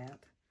go with that.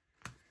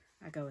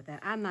 I go with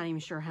that. I'm not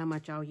even sure how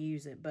much I'll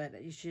use it, but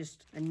it's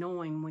just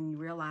annoying when you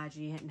realize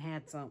you hadn't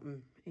had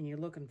something and you're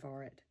looking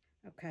for it.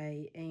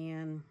 Okay,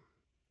 and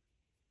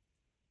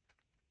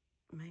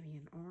maybe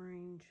an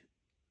orange.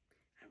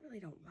 I really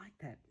don't like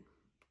that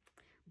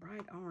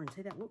bright orange.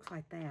 See, that looks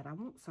like that. I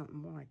want something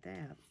more like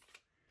that.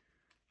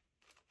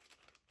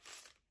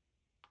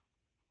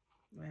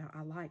 Well,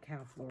 I like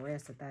how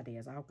fluorescent that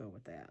is. I'll go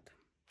with that.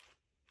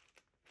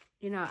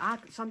 You know,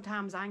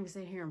 sometimes I can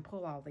sit here and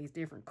pull all these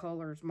different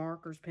colors,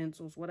 markers,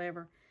 pencils,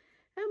 whatever.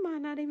 I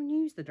might not even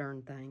use the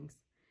darn things.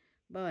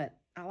 But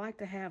I like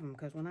to have them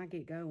because when I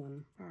get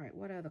going. All right,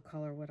 what other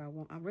color would I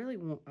want? I really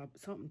want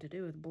something to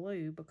do with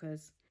blue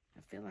because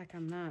I feel like I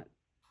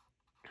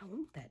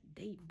want that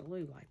deep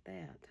blue like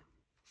that.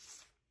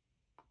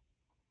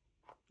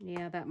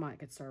 Yeah, that might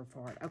could serve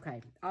for it.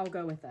 Okay, I'll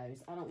go with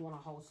those. I don't want a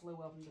whole slew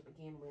of them to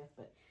begin with,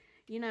 but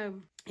you know,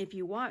 if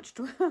you watched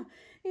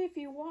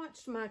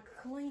my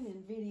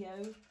cleaning video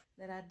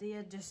that I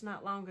did just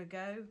not long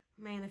ago,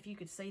 man, if you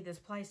could see this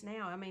place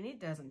now, I mean, it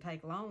doesn't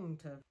take long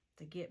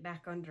to get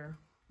back under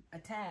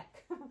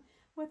attack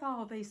with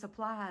all these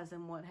supplies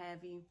and what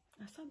have you.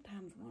 I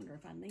sometimes wonder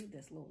if I need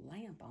this little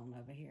lamp on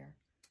over here.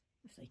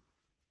 Let's see.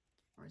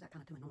 Or is that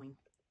kind of too annoying?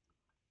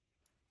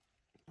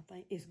 I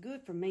think it's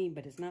good for me,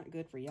 but it's not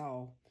good for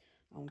y'all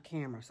on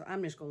camera. So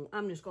I'm just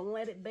gonna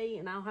let it be,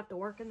 and I'll have to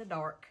work in the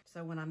dark.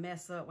 So when I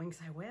mess up, we can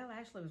say, well,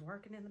 Ashley was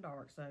working in the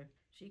dark, so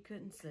she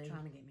couldn't see.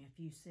 Trying to get me a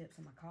few sips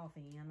of my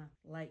coffee in. I'm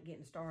late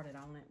getting started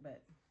on it,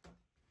 but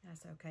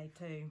that's okay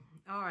too.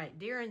 All right,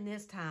 during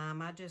this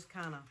time, I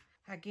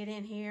get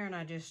in here and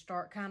I just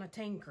start kind of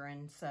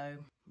tinkering. So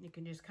you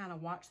can just kind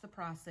of watch the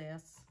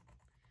process.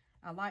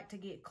 I like to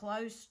get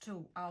close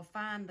to, I'll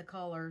find the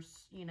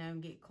colors, you know,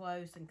 and get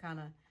close and kind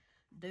of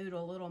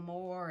doodle a little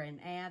more and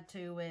add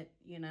to it,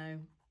 you know,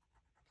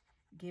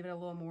 give it a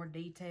little more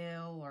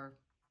detail or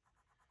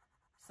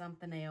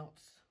something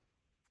else.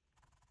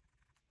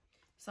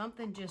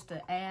 Something just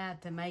to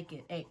add to make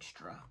it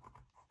extra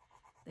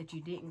that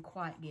you didn't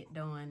quite get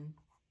done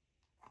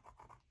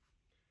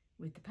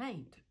with the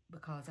paint,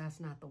 because that's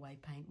not the way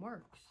paint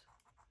works.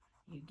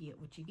 You get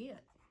what you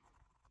get.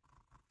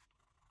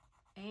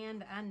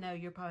 And I know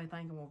you're probably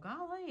thinking, well,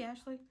 golly,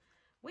 Ashley,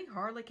 we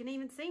hardly can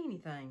even see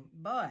anything.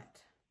 But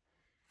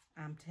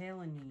I'm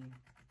telling you,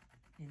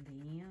 in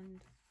the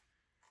end,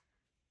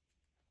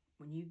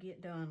 when you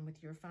get done with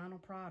your final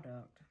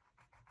product,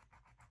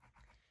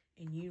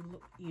 and you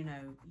look, you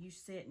know, you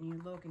sit and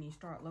you look and you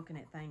start looking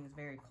at things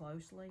very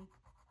closely,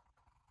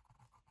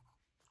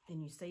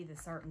 and you see the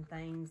certain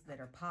things that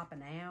are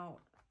popping out,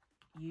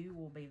 you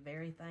will be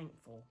very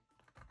thankful.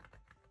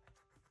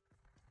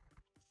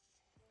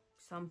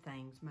 Some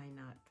things may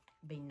not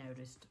be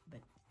noticed,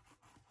 but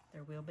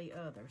there will be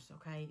others,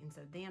 okay? And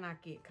so then I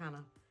get kind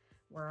of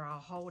where I'll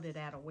hold it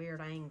at a weird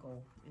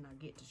angle and I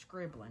get to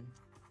scribbling.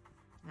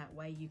 That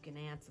way you can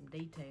add some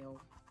detail.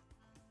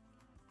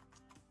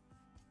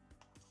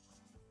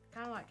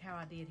 Kind of like how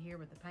I did here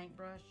with the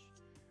paintbrush.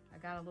 I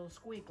got a little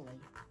squiggly.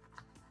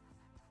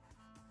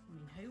 I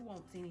mean, who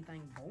wants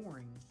anything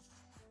boring?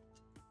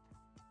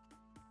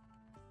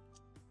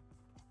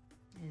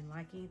 And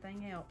like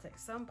anything else, at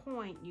some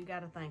point you got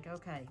to think,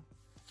 okay,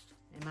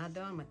 am I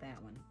done with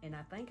that one? And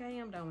I think I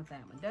am done with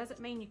that one. Doesn't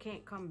mean you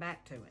can't come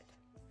back to it.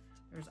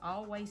 There's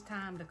always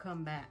time to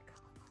come back.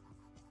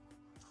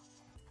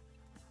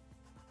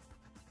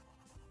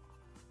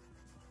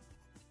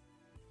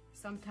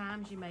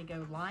 Sometimes you may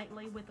go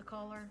lightly with the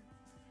color,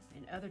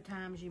 and other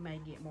times you may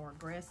get more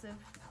aggressive.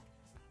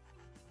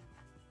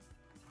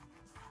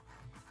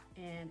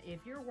 And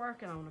if you're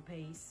working on a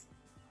piece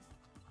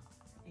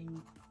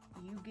and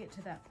you get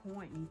to that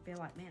point and you feel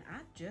like, man, I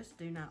just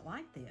do not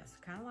like this.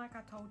 Kind of like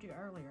I told you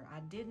earlier,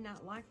 I did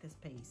not like this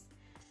piece.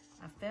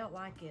 I felt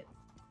like it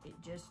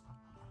just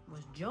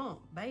was junk,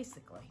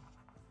 basically.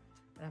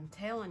 But I'm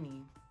telling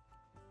you,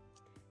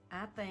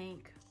 I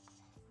think,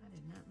 I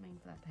did not mean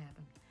for that to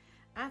happen.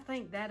 I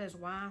think that is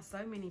why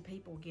so many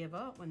people give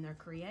up when they're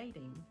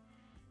creating,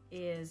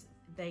 is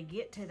they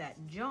get to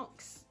that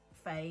junk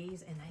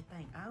phase and they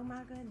think, oh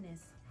my goodness,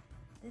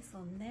 this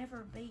will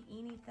never be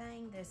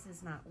anything. This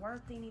is not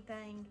worth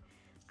anything.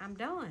 I'm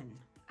done.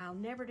 I'll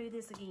never do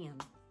this again.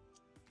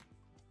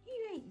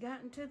 You ain't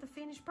gotten to the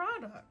finished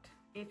product.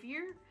 If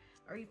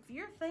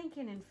you're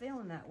thinking and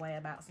feeling that way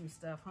about some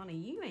stuff, honey,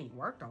 you ain't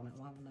worked on it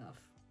long enough.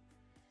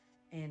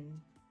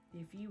 And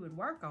if you would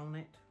work on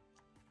it,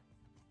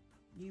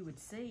 you would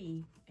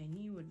see, and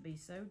you would be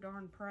so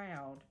darn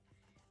proud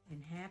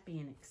and happy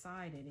and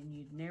excited, and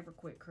you'd never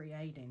quit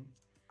creating.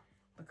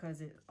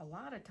 Because a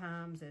lot of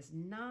times it's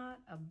not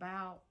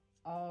about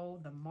all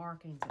the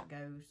markings that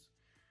goes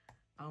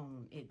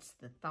on. It's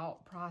the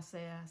thought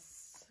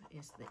process.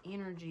 It's the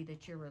energy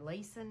that you're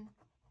releasing.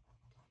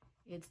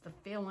 It's the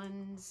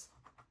feelings.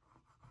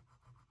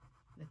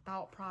 The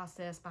thought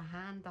process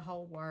behind the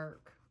whole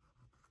work.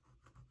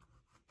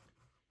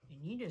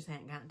 And you just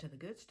haven't gotten to the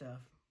good stuff.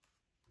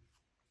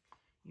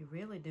 You're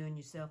really doing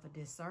yourself a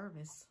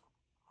disservice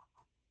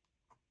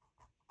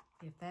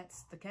if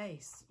that's the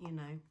case, you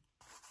know.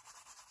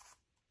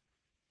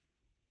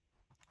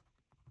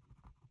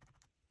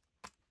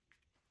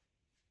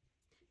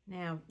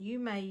 Now, you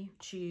may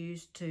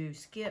choose to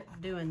skip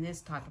doing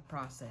this type of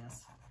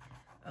process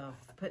of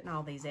putting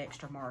all these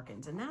extra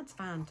markings, and that's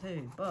fine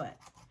too, but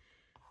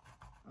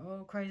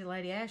oh, crazy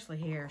lady Ashley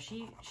here,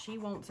 she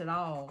wants it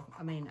all.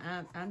 I mean,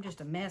 I'm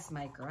just a mess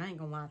maker, I ain't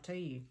gonna lie to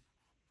you.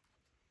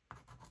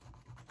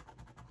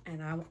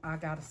 And I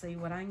gotta see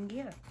what I can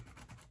get.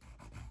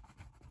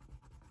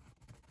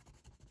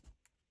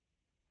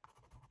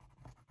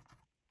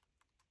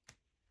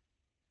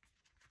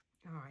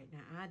 All right, now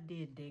I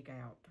did dig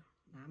out,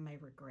 I may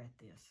regret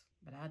this,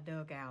 but I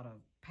dug out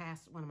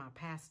one of my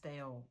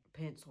pastel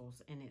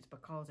pencils, and it's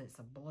because it's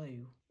a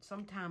blue.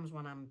 Sometimes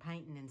when I'm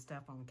painting and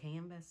stuff on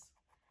canvas,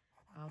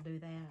 I'll do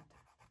that.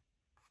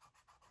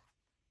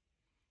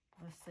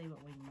 Let's see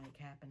what we can make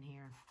happen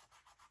here.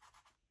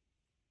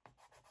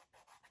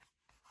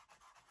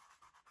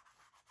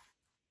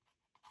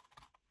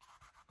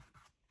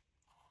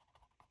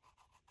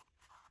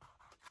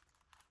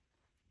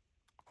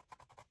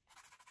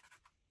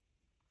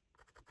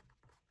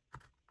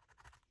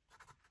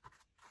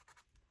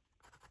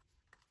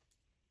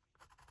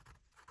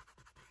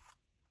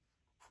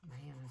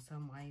 Man, in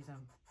some ways, I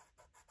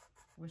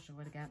wish I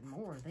would have gotten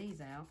more of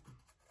these out.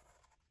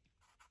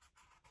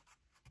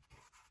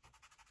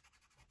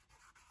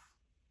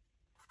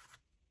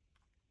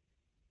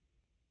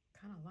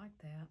 Kind of like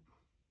that.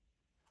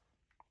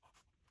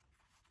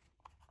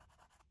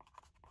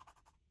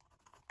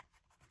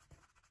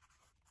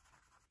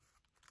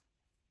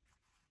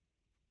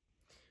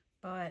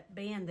 But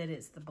being that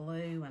it's the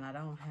blue and I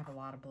don't have a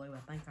lot of blue,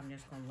 I think I'm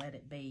just going to let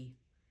it be.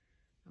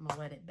 I'm going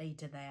to let it be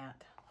to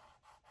that.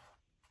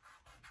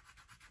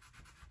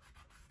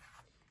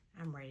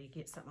 I'm ready to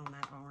get something on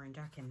that orange.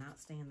 I cannot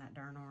stand that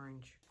darn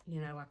orange.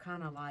 You know, I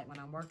kind of like, when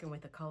I'm working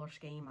with the color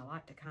scheme, I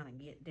like to kind of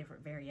get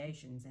different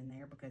variations in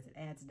there because it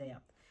adds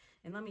depth.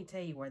 And let me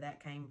tell you where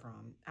that came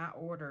from. I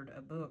ordered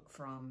a book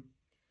from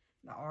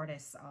the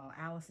artist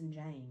Allison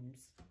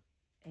James.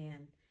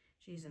 And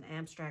she's an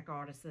abstract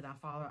artist that I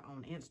follow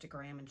on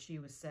Instagram. And she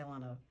was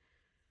selling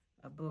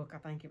a book. I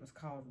think it was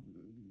called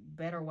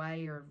Better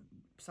Way or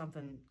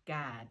something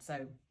guide.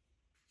 So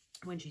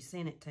when she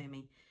sent it to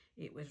me,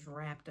 it was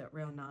wrapped up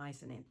real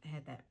nice, and it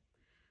had that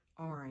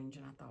orange,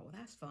 and I thought, well,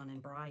 that's fun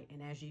and bright,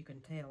 and as you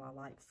can tell, I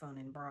like fun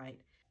and bright.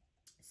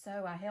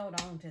 So I held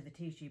on to the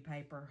tissue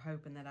paper,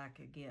 hoping that I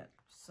could get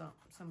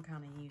some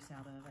kind of use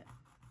out of it.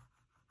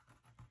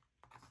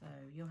 So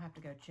you'll have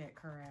to go check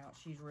her out.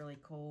 She's really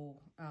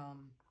cool.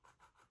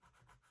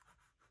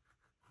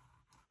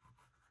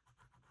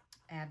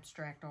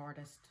 Abstract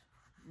artist,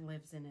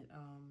 lives in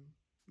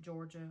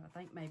Georgia. I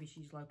think maybe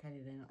she's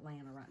located in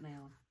Atlanta right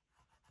now.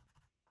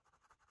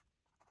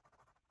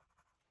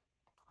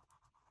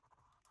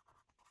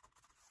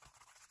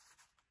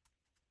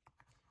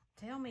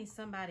 Tell me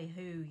somebody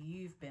who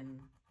you've been,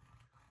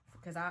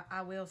 because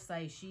I will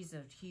say she's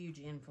a huge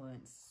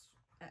influence.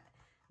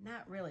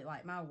 Not really,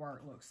 like my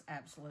work looks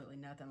absolutely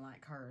nothing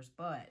like hers,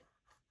 but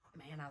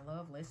man, I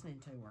love listening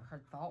to her, her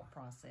thought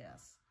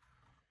process.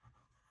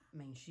 I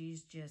mean,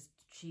 she's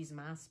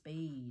my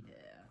speed,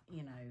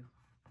 you know.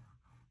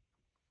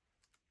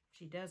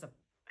 She does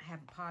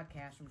have a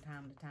podcast from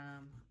time to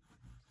time.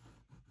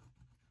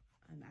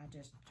 And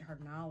her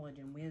knowledge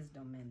and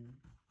wisdom and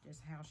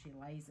just how she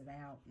lays it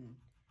out.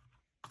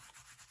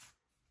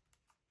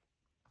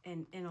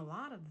 And a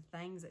lot of the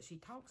things that she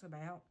talks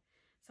about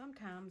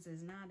sometimes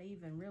is not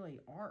even really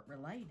art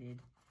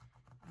related.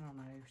 I don't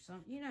know.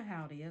 You know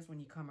how it is when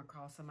you come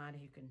across somebody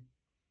who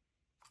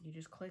you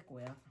just click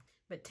with.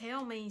 But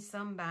tell me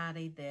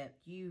somebody that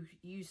you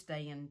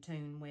stay in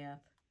tune with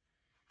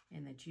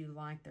and that you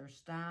like their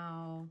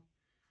style,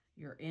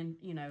 you're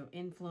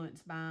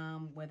influenced by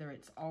them, whether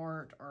it's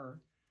art or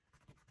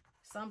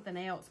something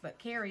else, but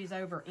carries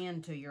over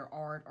into your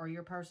art or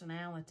your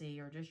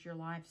personality or just your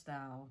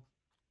lifestyle.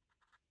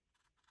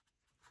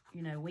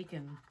 You know, we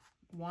can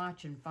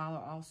watch and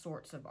follow all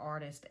sorts of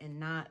artists and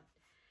not,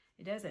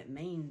 it doesn't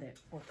mean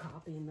that we're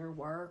copying their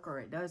work, or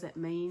it doesn't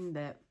mean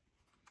that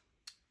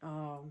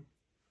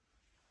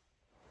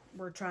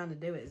we're trying to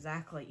do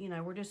exactly, you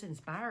know, we're just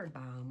inspired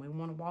by them. We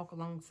want to walk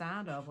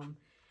alongside of them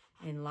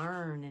and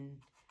learn and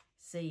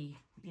see,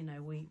 you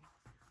know, we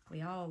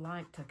all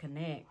like to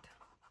connect.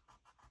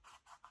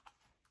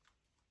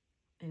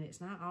 And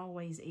it's not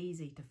always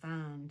easy to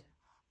find,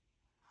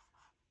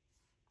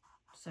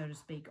 so to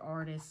speak,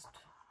 artists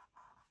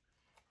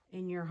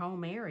in your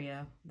home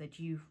area that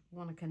you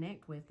want to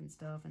connect with and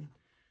stuff. And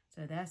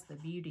so that's the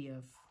beauty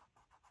of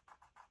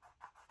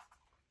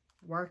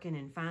working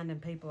and finding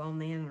people on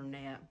the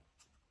internet.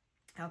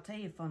 I'll tell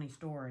you a funny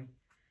story.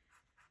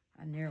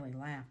 I nearly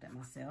laughed at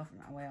myself.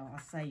 Well,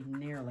 I say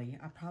nearly.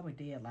 I probably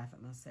did laugh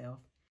at myself.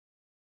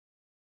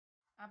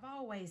 I've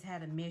always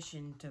had a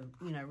mission to,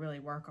 you know, really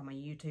work on my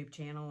YouTube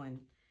channel, and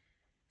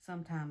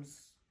sometimes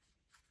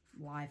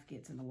life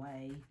gets in the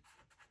way.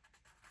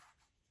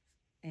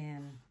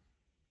 And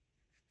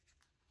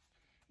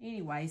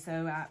anyway,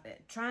 so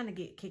trying to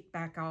get kicked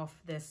back off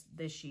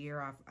this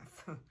year.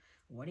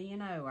 What do you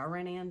know? I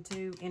ran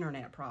into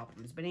internet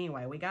problems. But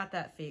anyway, we got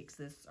that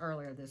fixed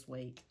earlier this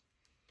week.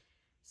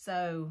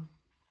 So,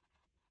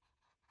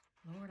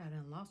 Lord, I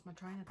done lost my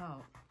train of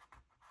thought.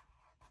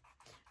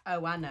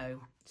 Oh, I know.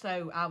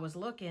 So I was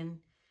looking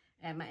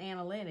at my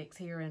analytics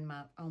here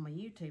on my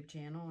YouTube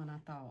channel, and I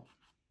thought,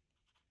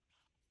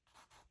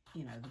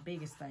 you know, the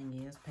biggest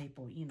thing is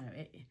people, you know,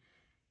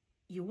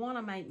 you want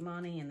to make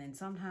money, and then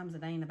sometimes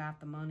it ain't about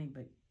the money,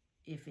 but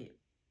if it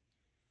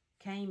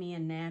came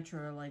in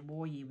naturally,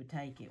 boy, you would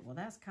take it. Well,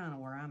 that's kind of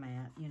where I'm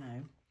at, you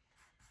know.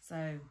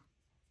 So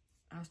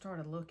I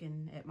started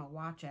looking at my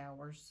watch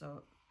hours,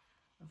 so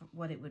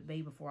what it would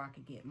be before I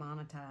could get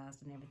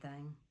monetized and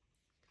everything.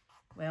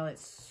 Well,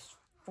 it's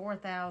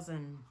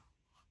 4,000.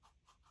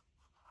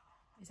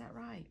 Is that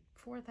right?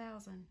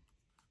 4,000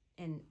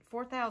 and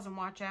 4,000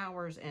 watch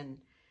hours and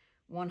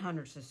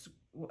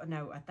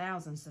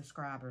 1,000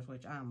 subscribers,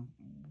 which I'm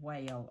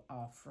way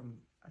off from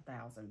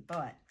 1,000.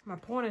 But my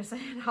point of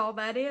saying all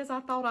that is, I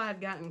thought I had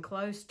gotten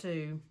close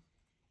to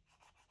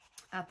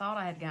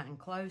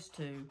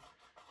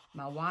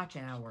my watch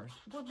hours.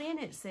 Well, then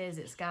it says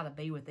it's got to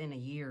be within a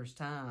year's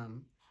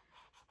time.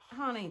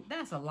 Honey,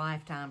 that's a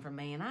lifetime for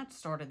me. And I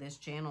started this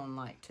channel in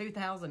like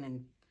 2000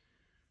 and,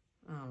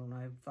 I don't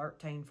know,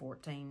 13,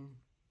 14,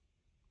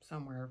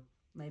 somewhere,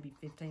 maybe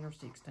 15 or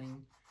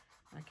 16.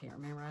 I can't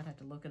remember. I'd have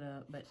to look it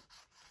up. But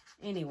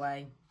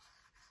anyway,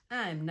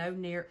 I am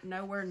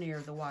nowhere near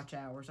the watch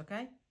hours,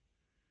 okay?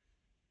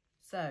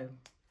 So,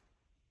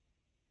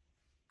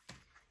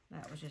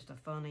 that was just a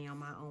funny on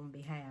my own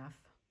behalf.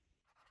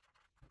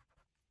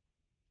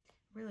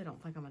 Really don't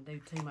think I'm going to do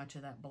too much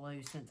of that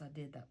blue since I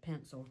did that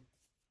pencil.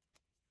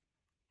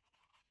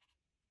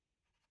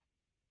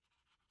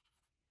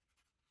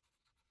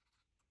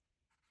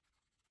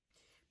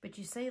 But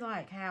you see,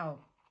 like, how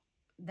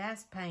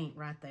that's paint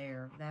right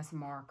there. That's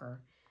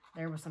marker.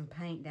 There was some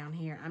paint down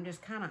here. I'm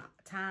just kind of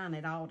tying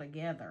it all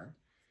together.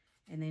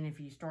 And then if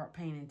you start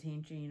paying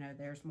attention, you know,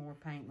 there's more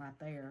paint right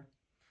there.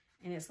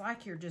 And it's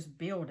like you're just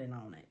building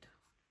on it.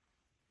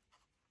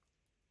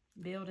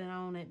 Building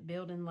on it,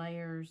 building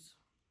layers,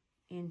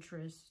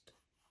 interest.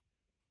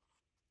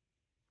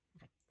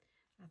 Okay.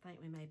 I think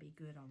we may be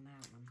good on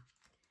that one.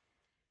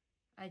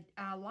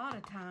 I a lot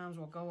of times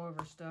will go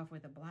over stuff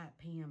with a black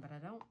pen, but I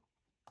don't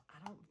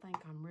I don't think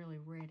I'm really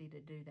ready to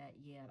do that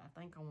yet. I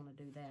think I want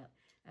to do that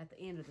at the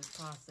end of this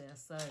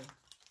process. So,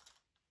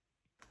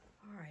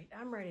 all right,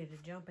 I'm ready to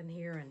jump in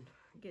here and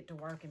get to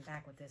working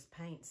back with this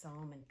paint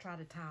some and try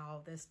to tie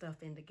all this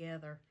stuff in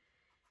together.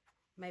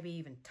 Maybe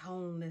even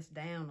tone this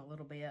down a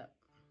little bit.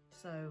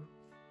 So,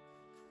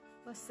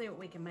 let's see what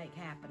we can make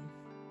happen.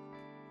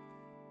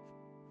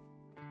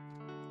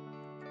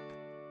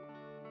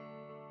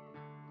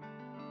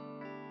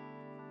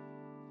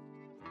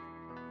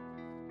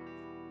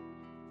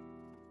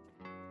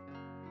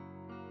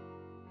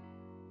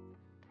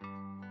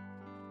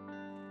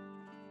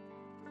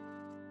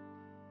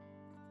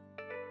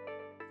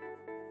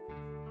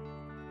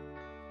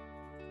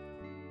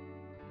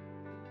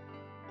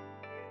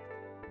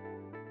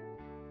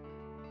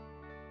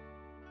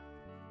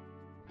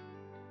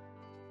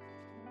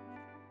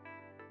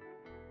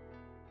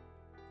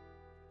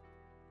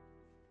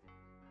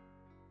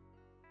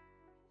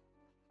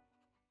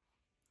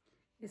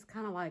 It's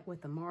kind of like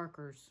with the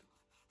markers.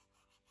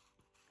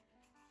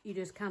 You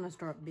just kind of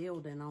start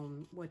building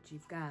on what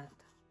you've got.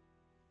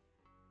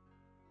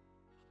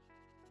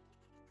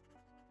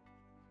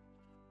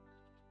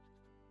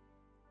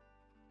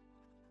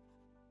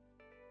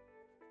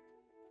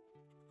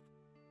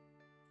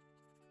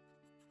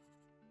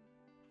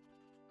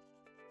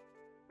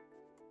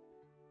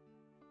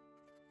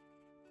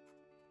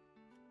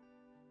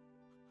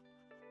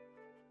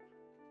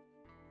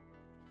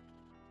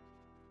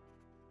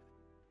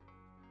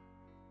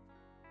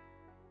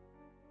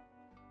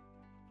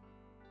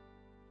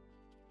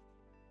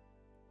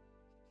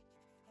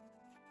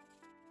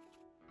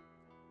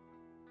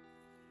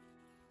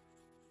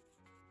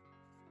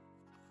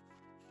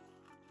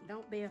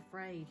 Don't be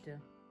afraid to,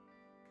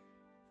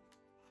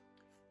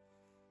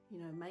 you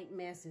know, make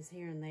messes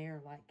here and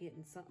there, like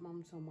getting something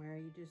on somewhere.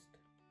 You just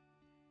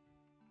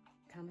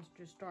kind of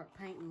just start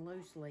painting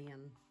loosely,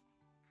 and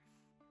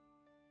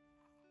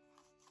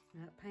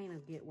that paint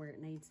will get where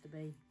it needs to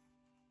be.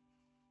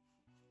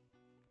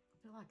 I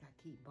feel like I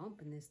keep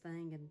bumping this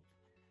thing and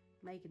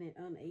making it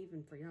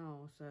uneven for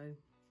y'all, so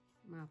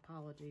my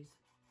apologies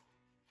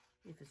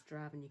if it's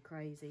driving you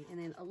crazy. And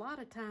then a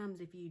lot of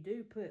times if you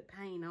do put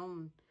paint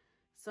on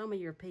some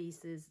of your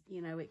pieces,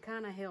 you know, it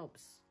kind of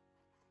helps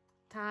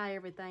tie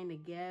everything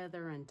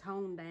together and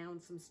tone down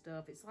some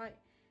stuff. It's like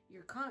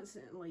you're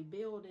constantly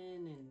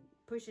building and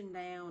pushing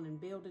down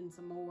and building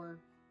some more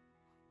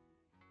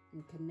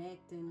and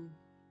connecting,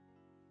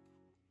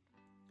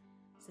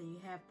 so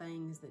you have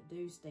things that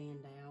do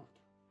stand out,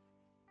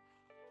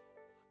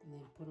 and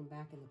then put them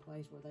back in the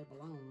place where they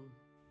belong.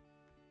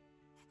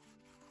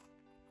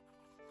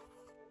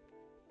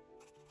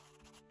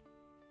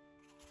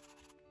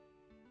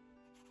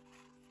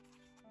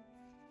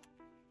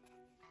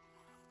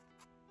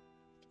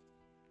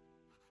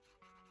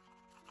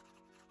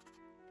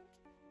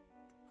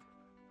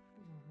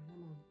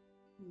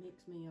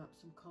 Mix me up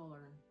some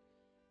color and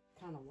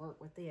kind of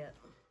work with it.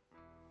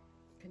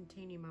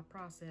 Continue my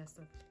process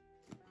of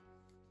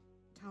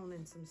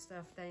toning some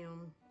stuff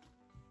down.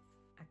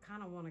 I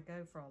kind of want to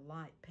go for a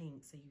light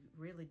pink, so you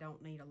really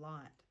don't need a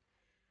lot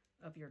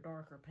of your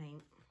darker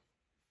paint,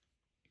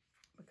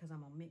 because I'm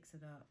going to mix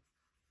it up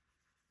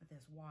with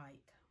this white.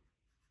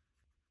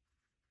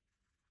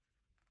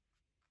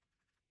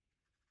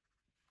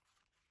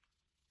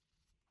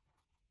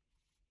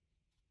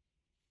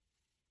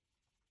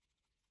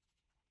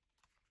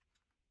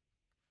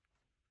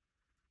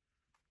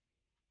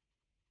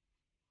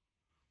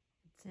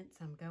 Since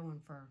I'm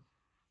going for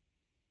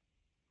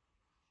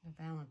the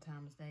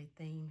Valentine's Day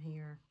theme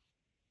here,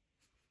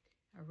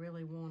 I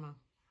really want to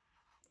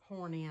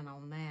horn in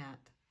on that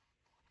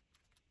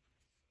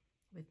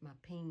with my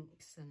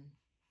pinks. And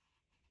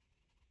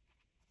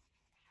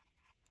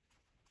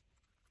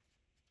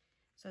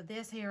so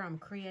this here I'm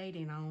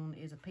creating on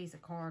is a piece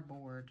of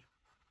cardboard.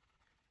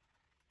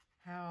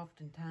 How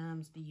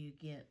oftentimes do you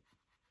get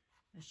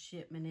a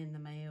shipment in the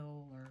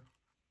mail or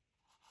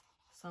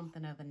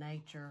something of the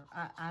nature?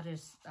 I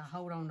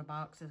hold on to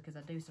boxes because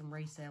I do some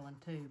reselling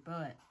too,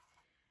 but,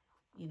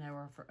 you know,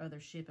 or for other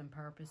shipping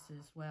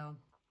purposes. Well,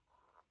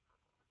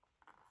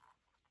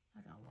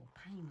 I got a little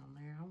paint on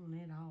there. I want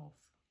it off.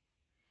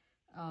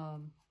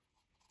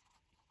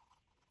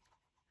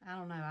 I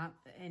don't know.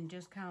 And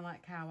just kind of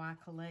like how I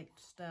collect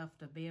stuff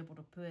to be able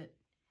to put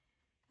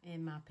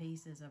in my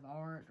pieces of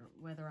art,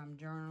 whether I'm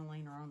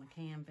journaling or on the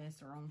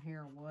canvas or on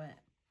here or what.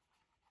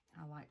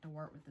 I like to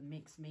work with the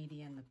mixed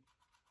media and the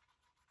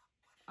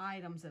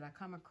items that I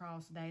come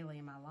across daily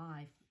in my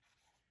life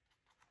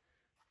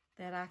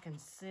that I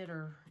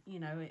consider, you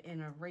know,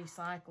 in a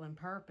recycling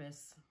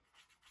purpose.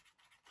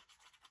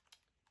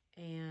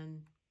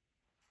 And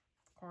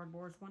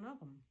cardboard's one of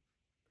them.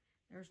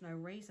 There's no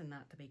reason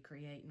not to be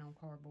creating on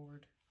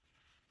cardboard.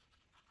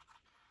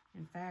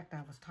 In fact,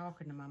 I was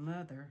talking to my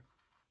mother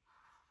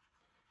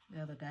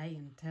the other day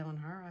and telling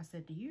her, I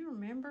said, do you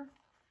remember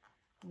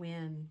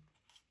when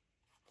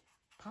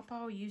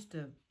Papa used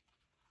to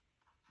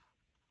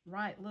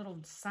write little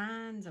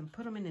signs and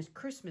put them in his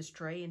Christmas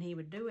tree, and he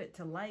would do it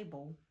to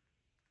label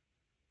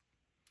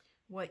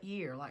what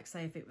year. Like,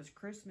 say if it was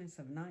Christmas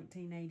of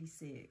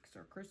 1986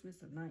 or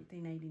Christmas of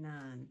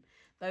 1989.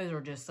 Those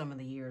are just some of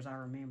the years I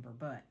remember.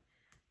 But,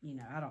 you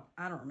know,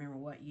 I don't remember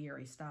what year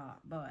he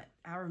stopped. But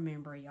I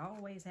remember he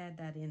always had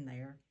that in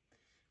there.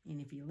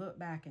 And if you look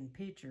back in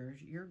pictures,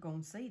 you're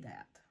going to see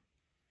that.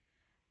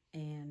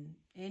 And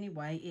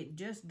anyway, it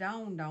just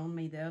dawned on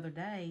me the other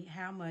day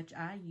how much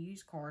I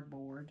use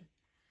cardboard,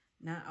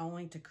 not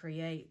only to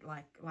create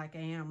like I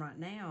am right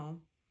now,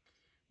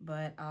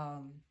 but,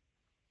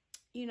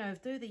 you know,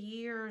 through the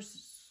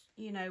years,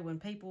 you know, when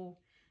people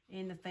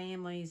in the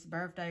family's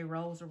birthday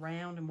rolls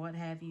around and what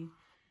have you,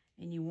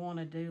 and you want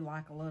to do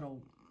like a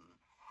little,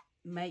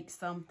 make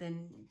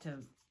something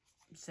to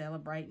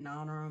celebrate and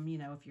honor them, you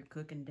know, if you're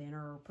cooking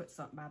dinner or put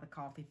something by the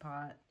coffee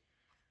pot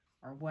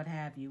or what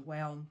have you.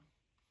 Well,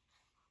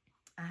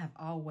 I have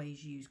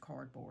always used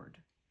cardboard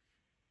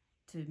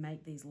to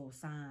make these little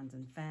signs.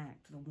 In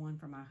fact, the one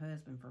for my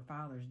husband for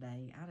Father's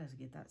Day, I just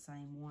get that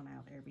same one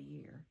out every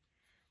year.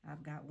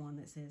 I've got one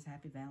that says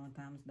Happy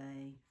Valentine's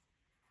Day,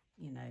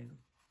 you know,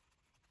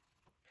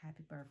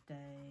 Happy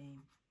Birthday,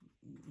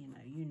 you know,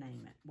 you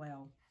name it.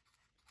 Well,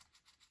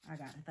 I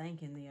got to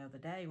thinking the other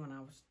day when I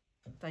was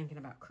thinking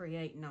about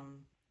creating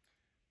them,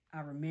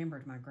 I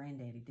remembered my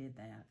granddaddy did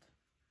that.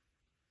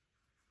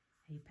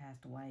 He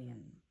passed away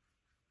in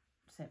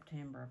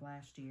September of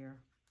last year,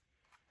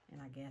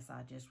 and I guess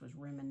I just was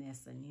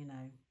reminiscing, you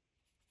know.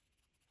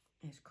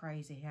 It's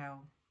crazy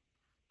how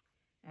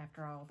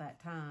after all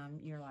that time,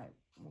 you're like,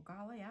 well,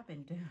 golly, I've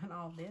been doing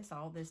all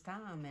this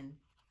time, and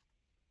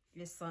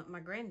it's something my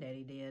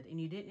granddaddy did, and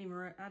I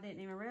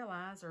didn't even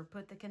realize or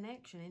put the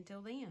connection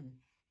until then.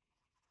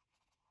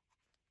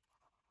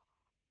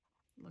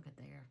 Look at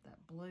there,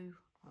 that blue.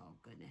 Oh,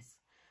 goodness.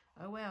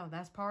 Oh, well,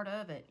 that's part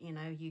of it. You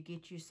know, you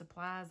get your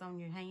supplies on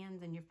your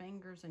hands and your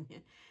fingers, and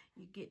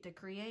you get to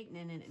creating,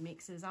 and it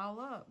mixes all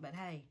up. But,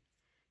 hey,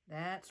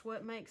 that's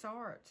what makes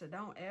art. So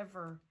don't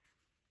ever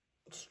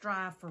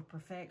strive for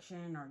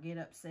perfection or get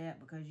upset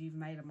because you've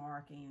made a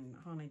marking.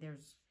 Honey,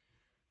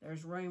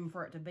 there's room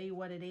for it to be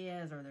what it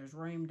is, or there's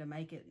room to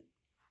make it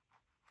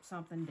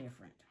something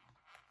different.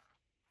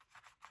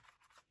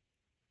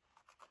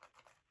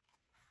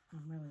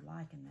 I'm really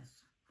liking this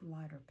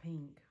lighter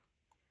pink,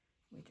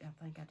 which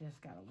I think I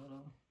just got a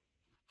little.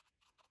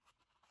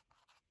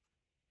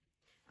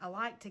 I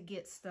like to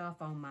get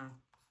stuff on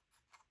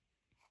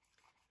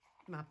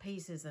my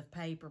pieces of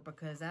paper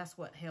because that's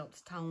what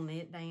helps tone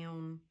it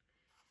down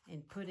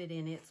and put it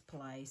in its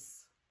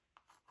place.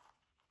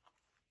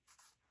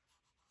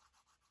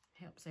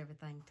 Helps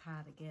everything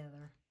tie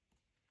together.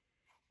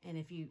 And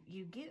if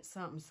you get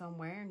something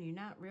somewhere and you're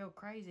not real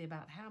crazy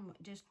about how much,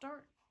 just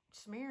start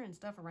smearing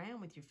stuff around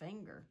with your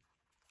finger.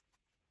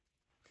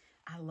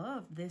 I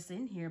love this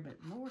in here, but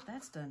Lord,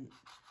 that's done.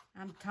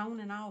 I'm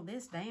toning all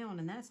this down,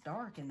 and that's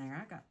dark in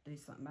there. I got to do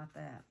something about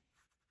that.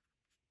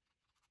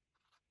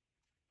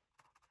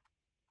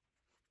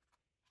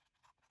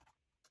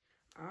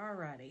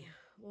 Alrighty,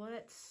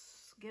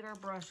 let's get our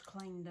brush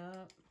cleaned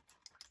up.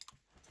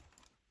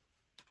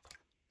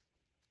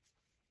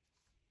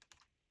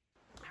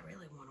 I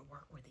really want to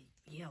work with the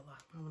yellow.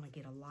 I want to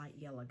get a light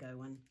yellow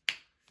going.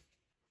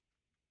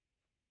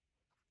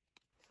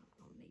 So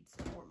I'm going to need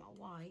some more of my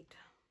white.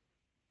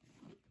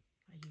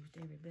 I used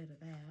every bit of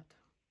that.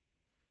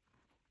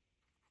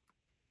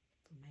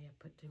 I may have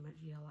put too much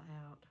yellow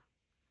out.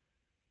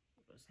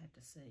 We'll just have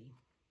to see.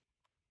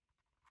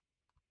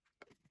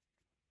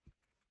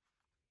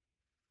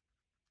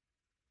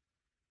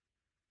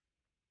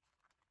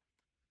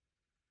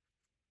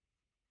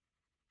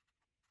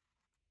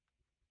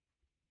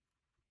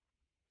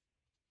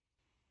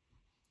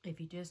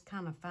 If you just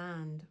kind of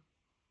find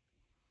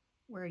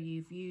where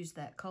you've used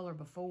that color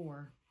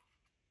before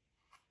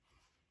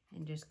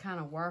and just kind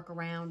of work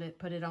around it,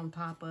 put it on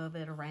top of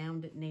it,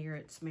 around it, near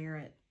it, smear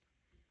it,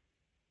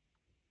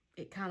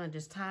 it kind of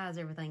just ties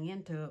everything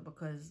into it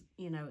because,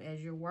 you know,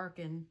 as you're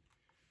working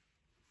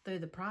through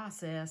the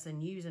process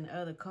and using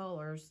other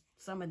colors,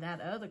 some of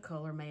that other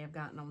color may have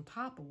gotten on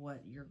top of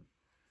what your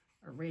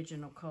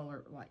original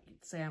color, like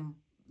say I'm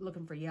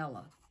looking for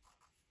yellow.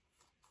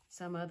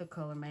 Some other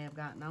color may have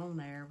gotten on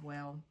there.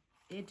 Well,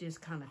 it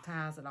just kind of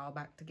ties it all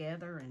back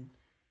together, and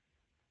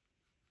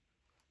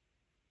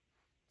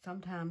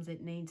sometimes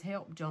it needs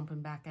help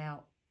jumping back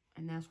out,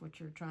 and that's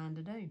what you're trying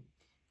to do.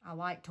 I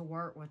like to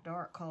work with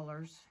dark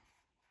colors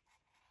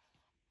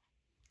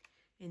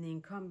and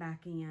then come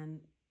back in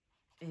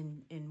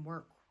and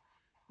work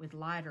with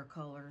lighter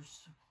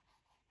colors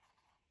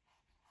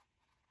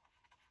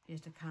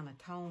just to kind of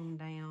tone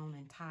down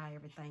and tie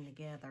everything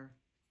together.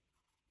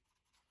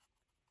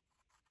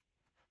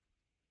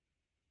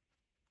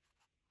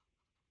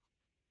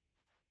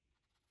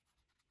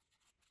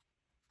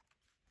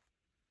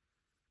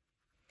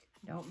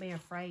 Don't be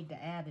afraid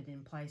to add it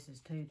in places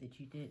too that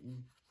you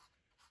didn't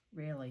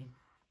really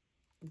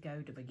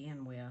go to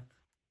begin with.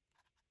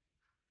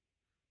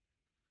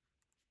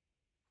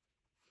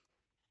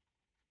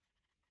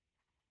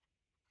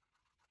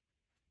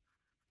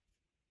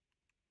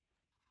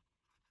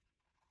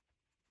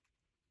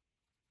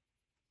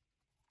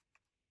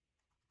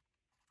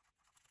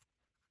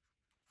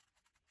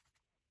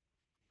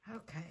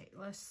 Okay,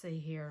 let's see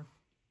here.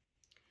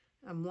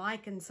 I'm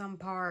liking some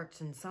parts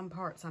and some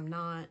parts I'm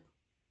not,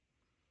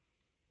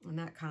 and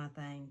that kind of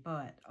thing.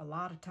 But a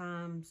lot of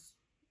times,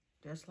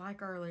 just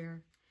like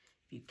earlier,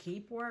 if you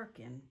keep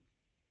working,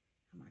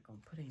 I'm not going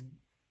to put in,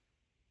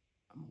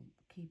 I'm going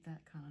to keep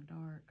that kind of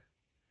dark.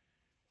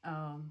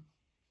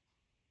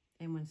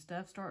 And when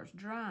stuff starts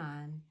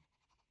drying,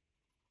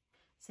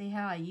 see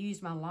how I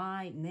use my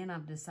light, and then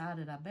I've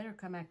decided I better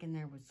come back in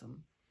there with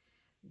some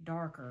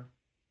darker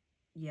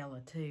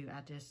yellow too.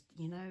 I just,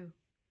 you know,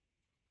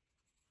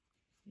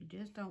 you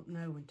just don't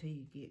know until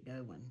you get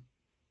going.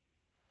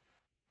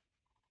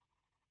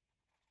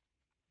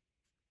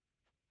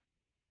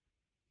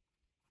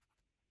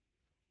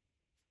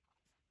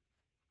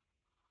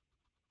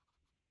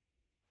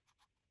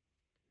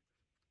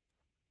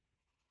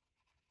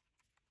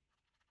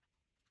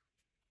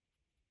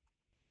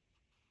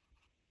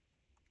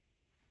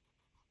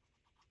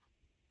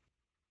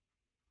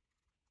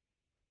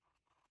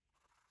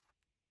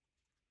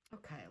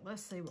 Okay,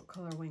 let's see what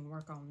color we can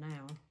work on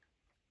now.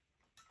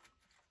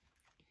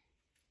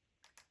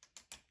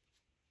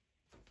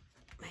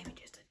 Maybe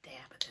just a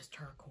dab of this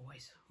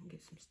turquoise. I'll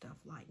get some stuff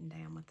lightened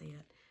down with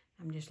it.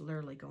 I'm just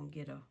literally going to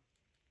get a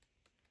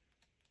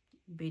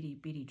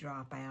bitty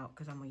drop out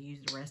because I'm going to use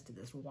the rest of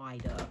this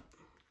white up.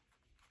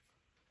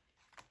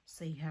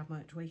 See how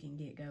much we can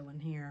get going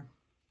here.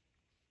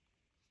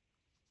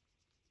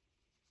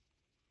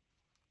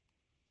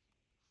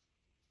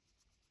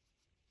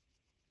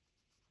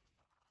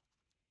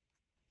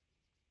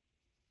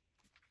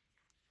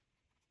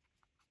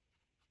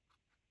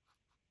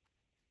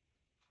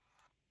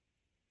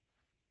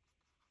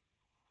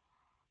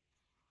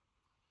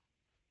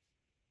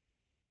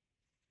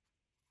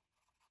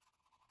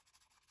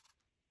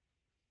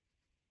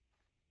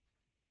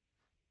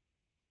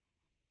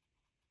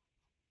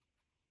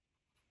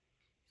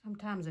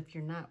 Sometimes if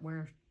you're not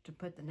where to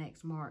put the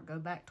next mark, go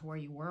back to where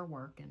you were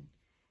working,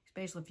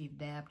 especially if you've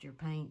dabbed your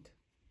paint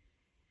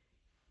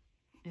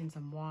in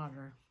some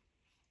water,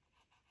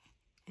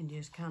 and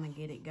just kind of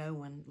get it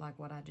going like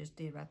what I just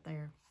did right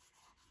there.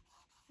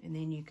 And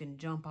then you can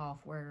jump off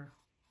where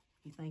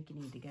you think you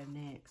need to go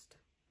next.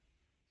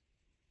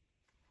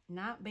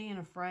 Not being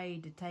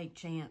afraid to take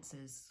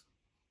chances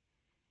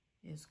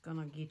is going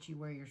to get you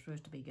where you're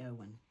supposed to be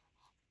going.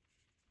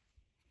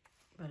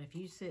 But if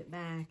you sit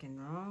back and,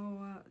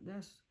 oh,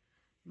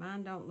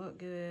 mine don't look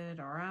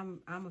good, or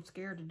I'm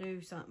scared to do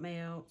something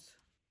else.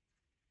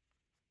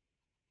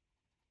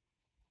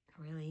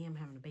 I really am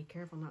having to be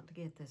careful not to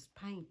get this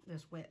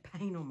wet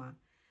paint on my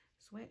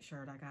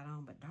sweatshirt I got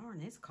on. But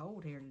darn, it's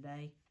cold here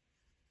today.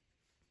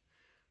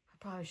 I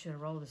probably should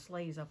have rolled the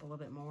sleeves up a little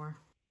bit more.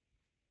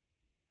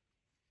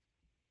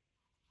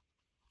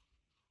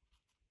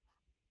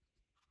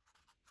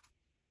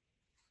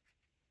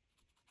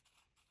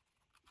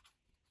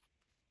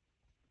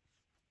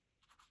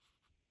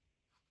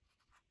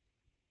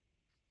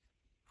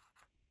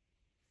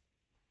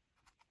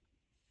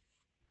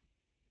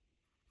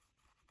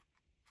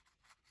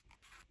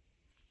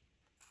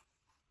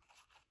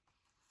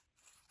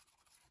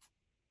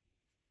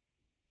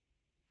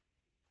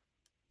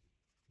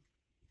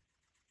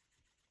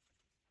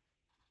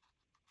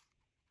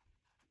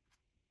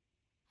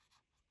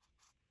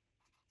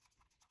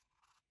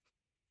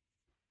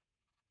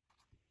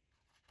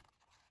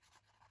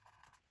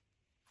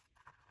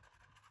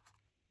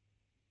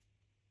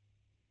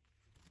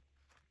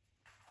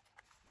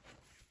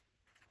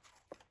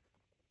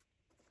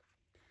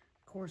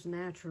 Of course,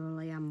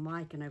 naturally, I'm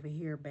liking over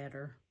here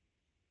better.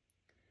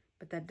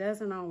 But that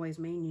doesn't always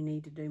mean you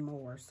need to do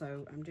more.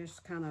 So I'm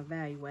just kind of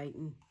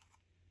evaluating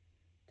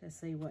to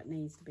see what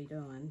needs to be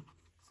done.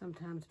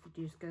 Sometimes if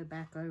you just go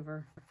back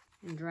over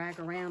and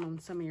drag around on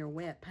some of your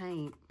wet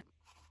paint,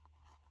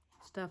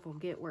 stuff will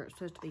get where it's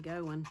supposed to be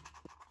going.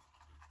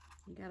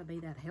 You got to be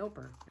that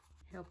helper.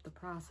 Help the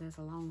process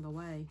along the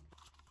way.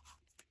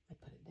 I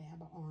put a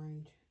dab of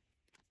orange.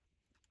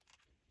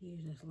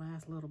 Use this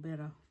last little bit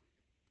of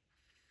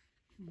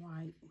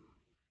white.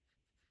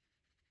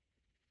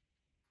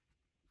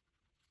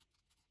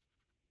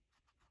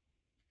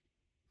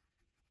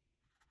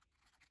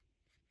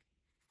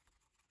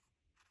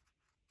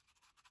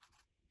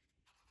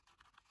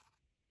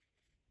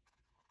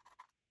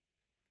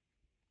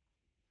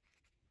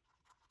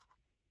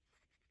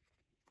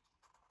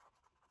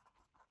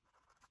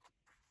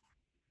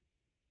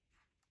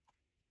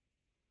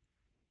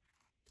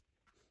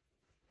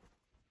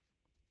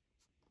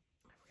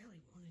 I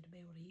really wanted to be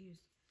able to use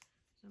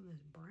some of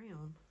this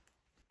brown.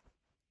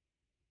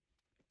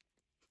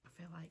 I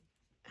feel like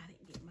I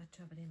didn't get much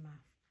of it in my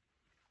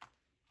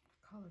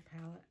color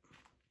palette.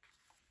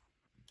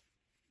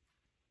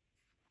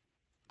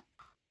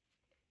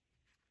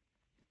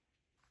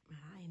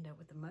 I end up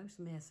with the most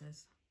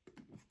messes.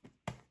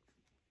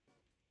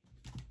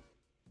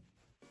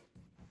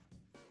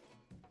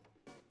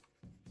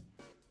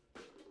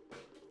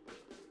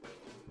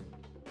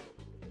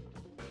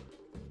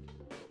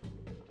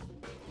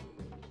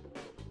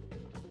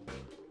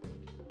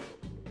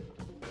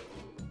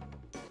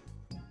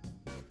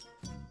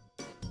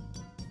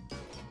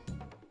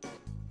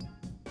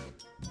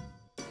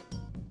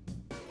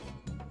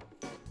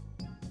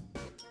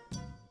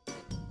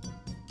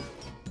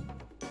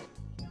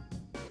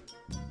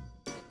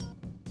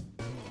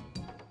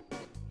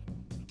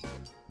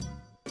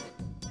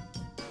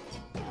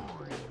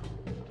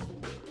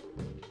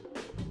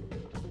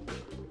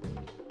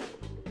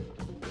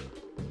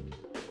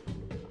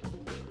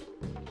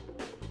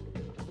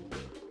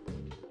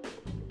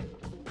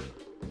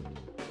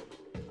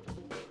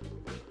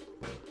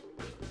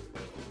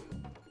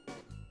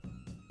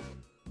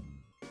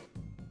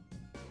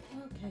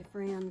 Okay,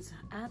 friends,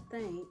 I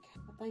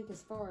think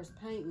as far as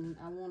painting,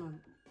 I want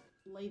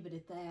to leave it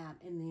at that,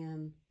 and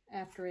then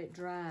after it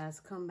dries,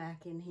 come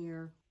back in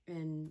here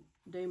and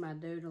do my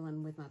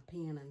doodling with my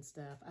pen and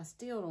stuff. I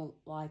still don't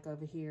like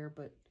over here,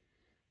 but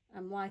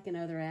I'm liking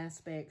other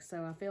aspects,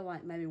 so I feel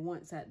like maybe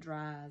once that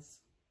dries,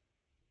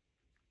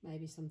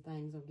 maybe some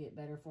things will get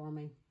better for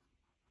me.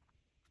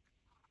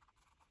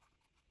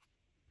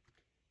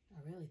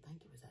 I really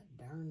think it was that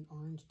darn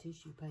orange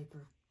tissue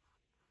paper.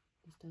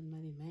 Just done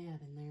made me mad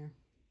in there.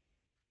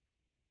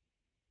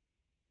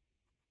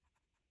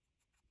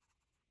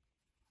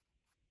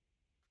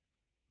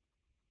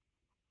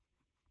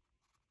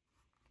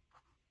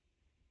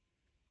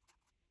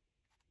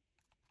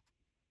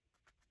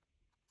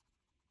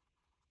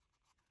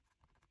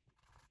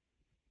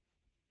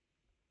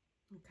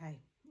 Okay,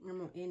 I'm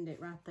going to end it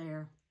right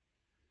there.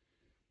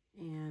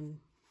 And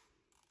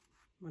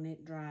when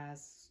it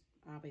dries,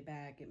 I'll be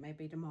back. It may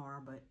be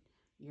tomorrow, but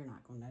you're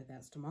not going to know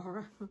that's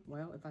tomorrow.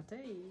 Well, if I tell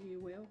you, you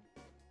will.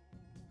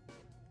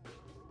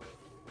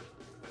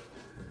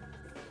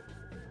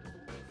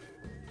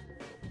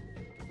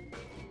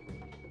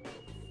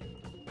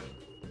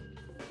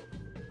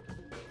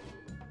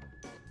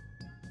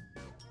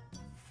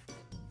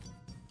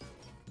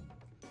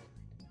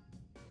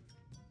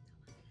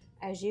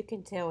 As you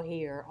can tell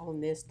here,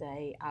 on this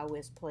day, I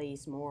was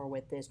pleased more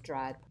with this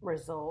dried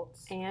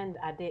results, and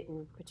I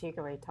didn't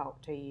particularly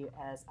talk to you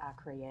as I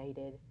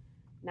created.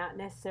 Not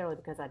necessarily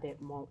because I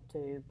didn't want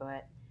to,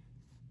 but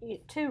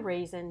two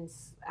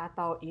reasons. I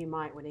thought you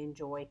would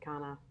enjoy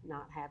kind of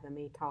not having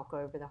me talk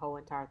over the whole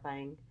entire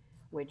thing,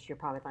 which you're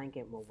probably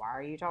thinking, well, why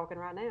are you talking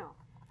right now?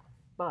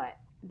 But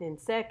then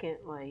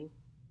secondly,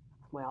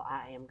 well,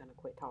 I am going to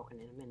quit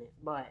talking in a minute,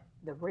 but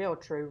the real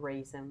true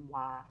reason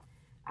why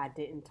I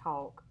didn't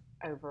talk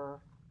over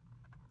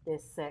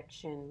this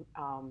section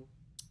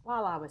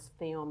while I was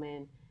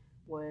filming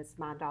was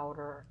my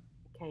daughter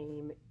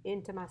came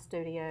into my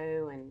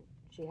studio, and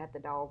she had the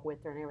dog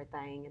with her and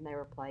everything, and they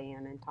were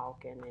playing and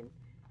talking, and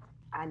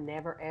I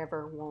never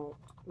ever want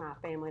my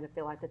family to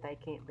feel like that they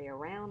can't be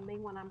around me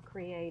when I'm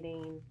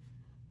creating,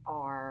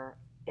 or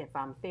if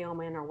I'm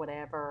filming or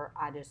whatever.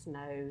 I just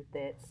know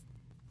that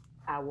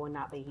I will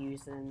not be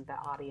using the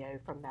audio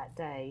from that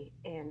day,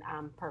 and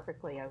I'm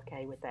perfectly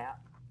okay with that.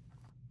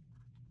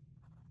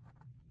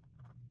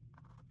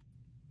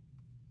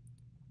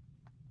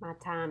 My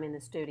time in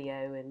the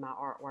studio and my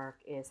artwork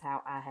is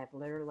how I have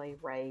literally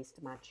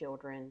raised my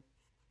children.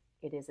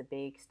 It is a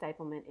big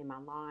staplement in my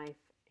life,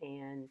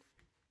 and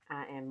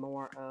I am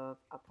more of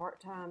a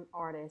part-time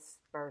artist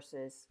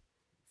versus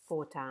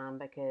full-time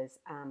because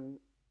I'm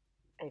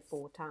a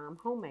full-time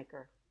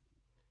homemaker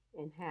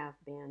and have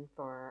been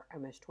for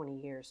almost 20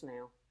 years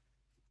now.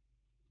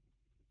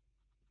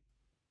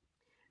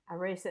 I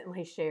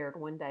recently shared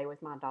one day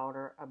with my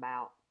daughter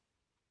about,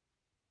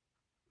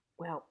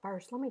 well,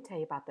 first let me tell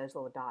you about those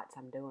little dots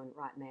I'm doing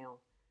right now.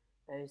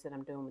 Those that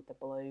I'm doing with the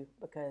blue,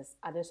 because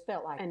I just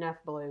felt like enough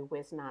blue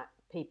was not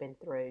peeping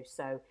through.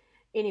 So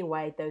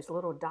anyway, those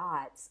little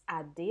dots,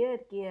 I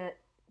did get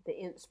the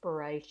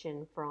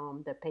inspiration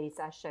from the piece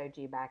I showed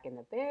you back in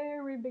the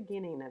very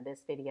beginning of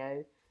this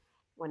video,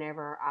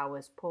 whenever I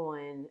was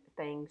pulling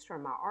things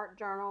from my art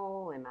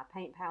journal and my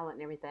paint palette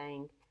and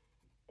everything,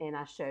 and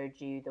I showed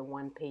you the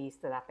one piece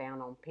that I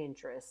found on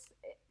Pinterest.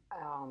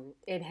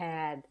 It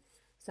had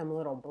some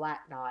little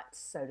black dots,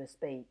 so to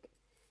speak,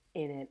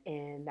 in it,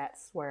 and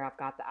that's where I've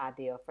got the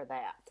idea for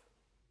that.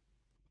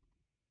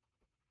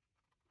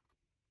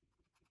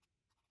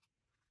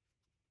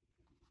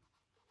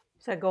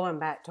 So going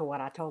back to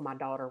what I told my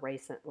daughter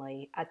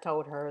recently, I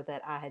told her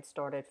that I had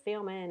started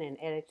filming and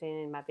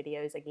editing my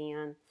videos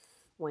again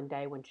one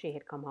day when she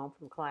had come home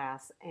from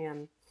class,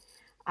 and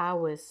I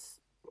was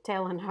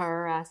telling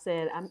her, I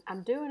said,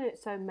 I'm doing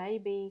it so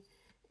maybe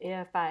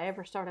if I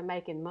ever started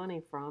making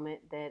money from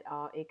it, that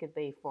it could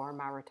be for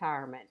my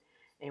retirement.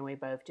 And we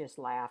both just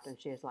laughed, and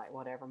she was like,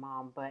 whatever,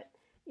 Mom. But,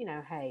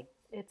 hey,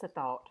 it's a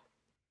thought.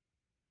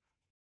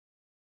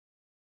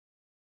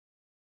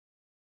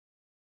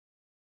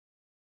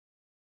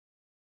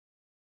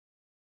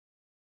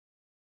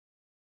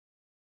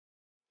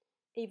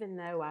 Even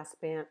though I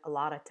spent a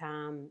lot of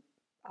time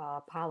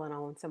piling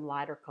on some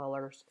lighter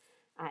colors,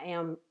 I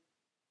am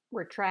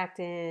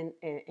retracting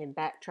and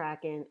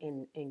backtracking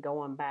and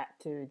going back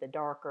to the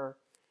darker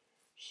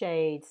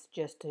shades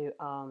just to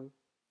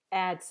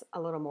add a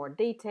little more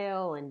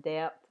detail and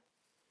depth.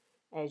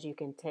 As you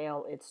can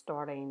tell, it's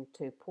starting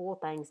to pull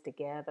things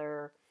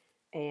together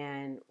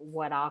and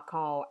what I'll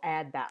call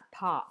add that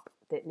pop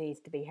that needs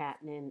to be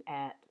happening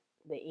at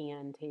the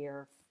end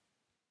here.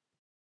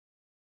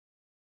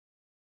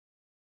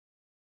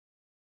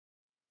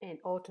 And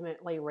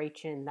ultimately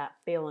reaching that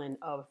feeling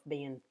of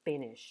being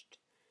finished.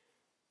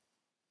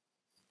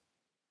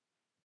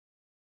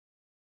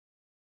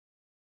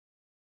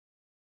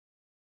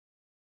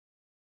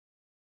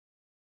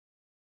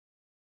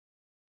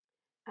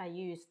 I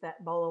used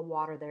that bowl of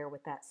water there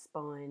with that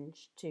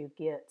sponge to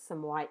get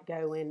some white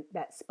going.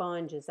 That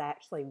sponge is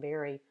actually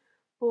very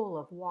full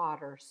of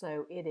water,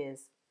 so it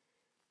is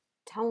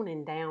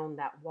toning down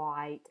that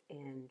white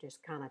and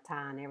just kind of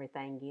tying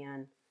everything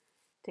in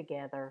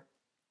together.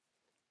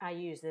 I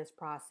use this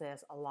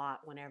process a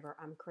lot whenever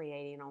I'm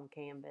creating on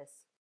canvas.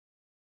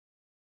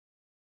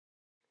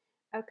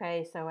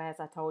 Okay, so as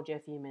I told you a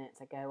few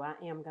minutes ago,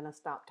 I am going to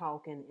stop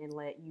talking and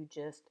let you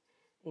just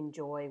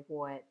enjoy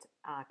what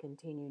I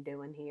continue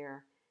doing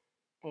here,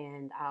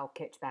 and I'll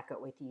catch back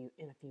up with you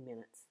in a few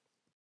minutes.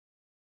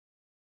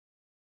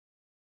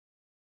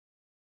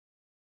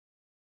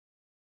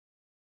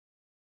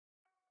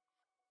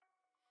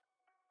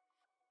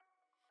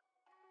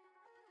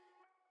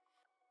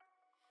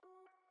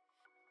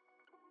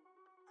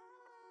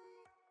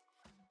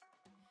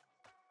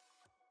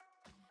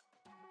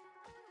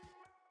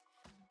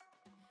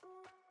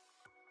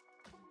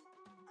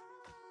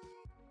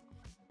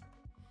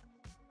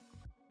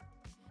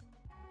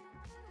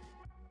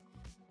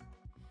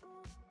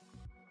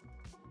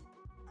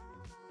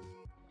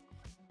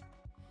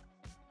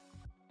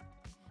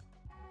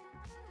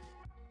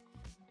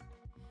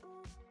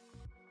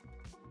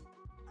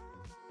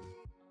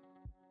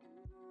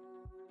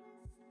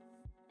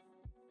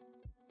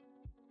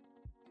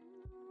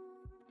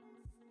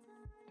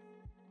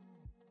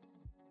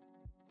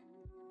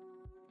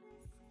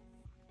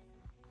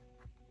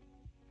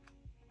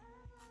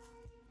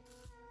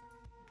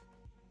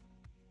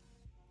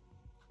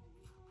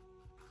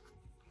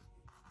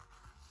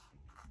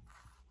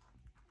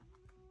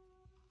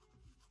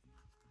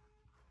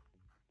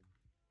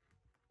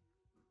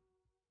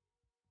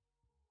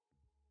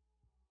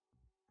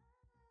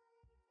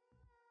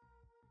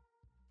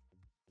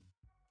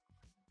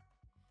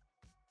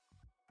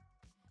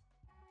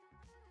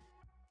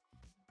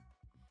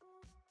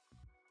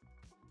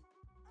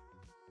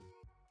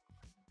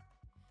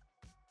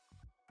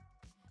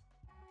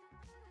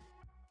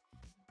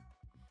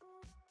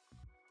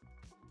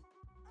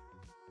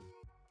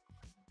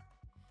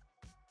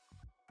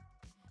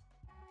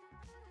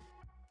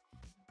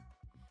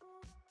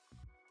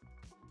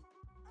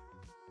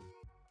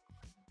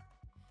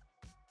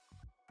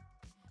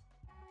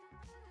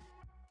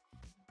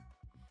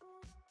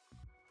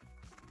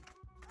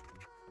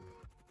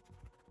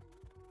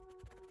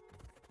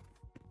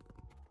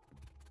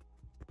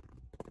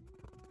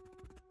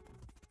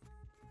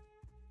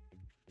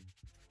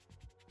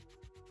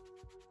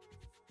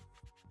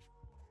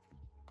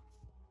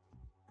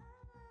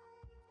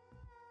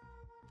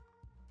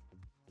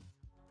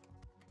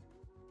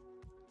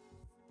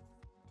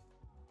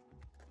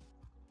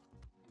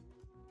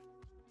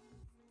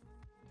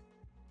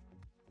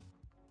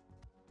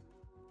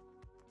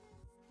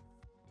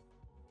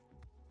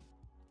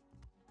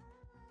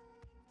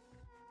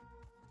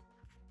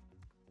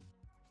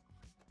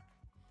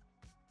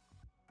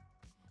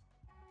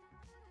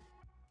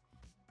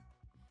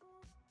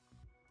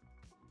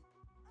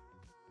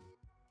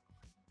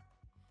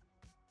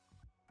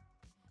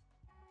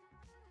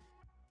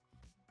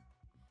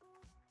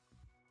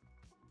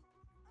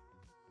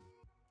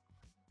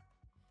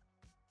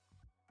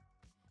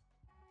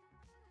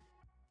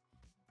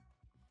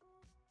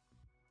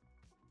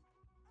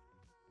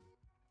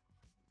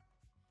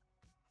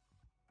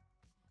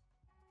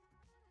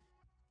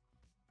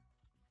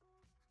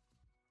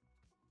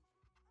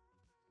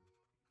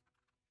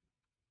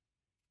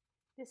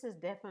 This is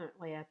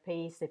definitely a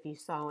piece, if you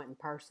saw it in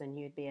person,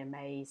 you'd be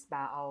amazed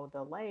by all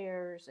the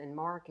layers and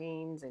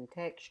markings and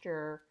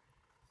texture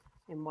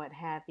and what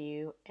have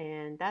you.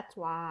 And that's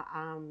why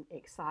I'm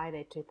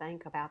excited to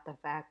think about the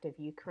fact of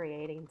you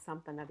creating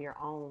something of your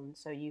own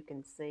so you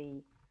can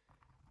see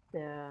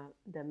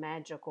the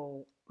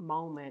magical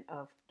moment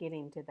of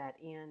getting to that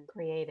end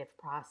creative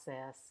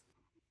process.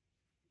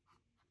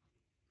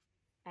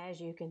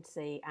 As you can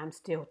see, I'm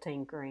still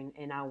tinkering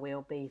and I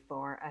will be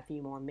for a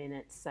few more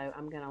minutes, so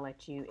I'm going to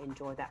let you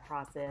enjoy that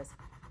process.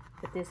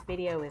 But this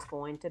video is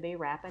going to be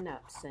wrapping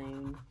up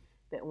soon.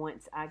 But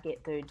once I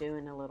get through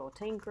doing a little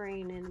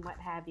tinkering and what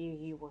have you,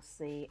 you will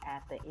see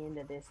at the end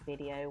of this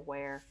video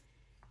where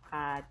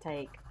I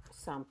take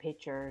some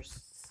pictures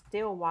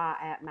still while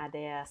at my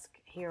desk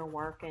here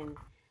working,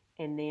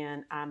 and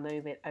then I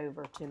move it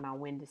over to my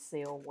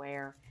windowsill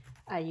where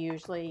I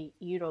usually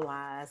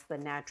utilize the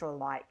natural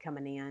light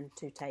coming in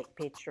to take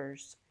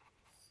pictures.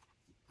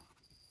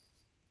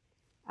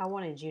 I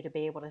wanted you to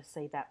be able to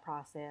see that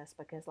process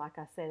because, like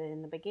I said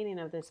in the beginning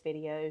of this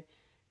video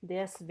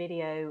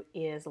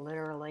is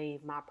literally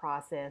my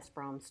process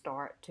from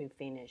start to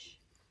finish.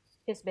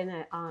 It's been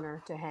an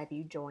honor to have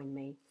you join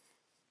me.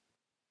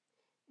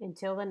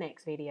 Until the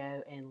next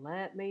video, and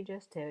let me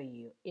just tell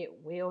you, it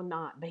will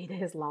not be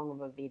this long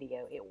of a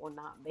video. It will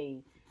not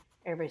be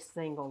every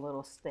single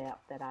little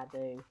step that I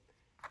do.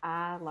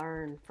 I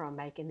learned from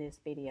making this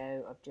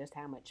video of just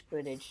how much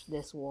footage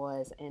this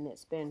was, and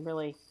it's been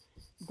really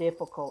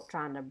difficult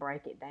trying to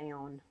break it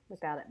down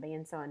without it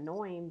being so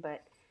annoying,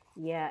 but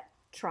yet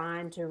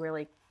trying to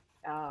really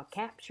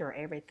capture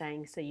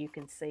everything so you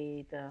can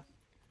see the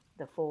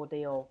full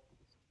deal.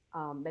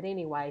 But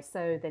anyway,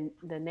 so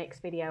the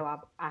next video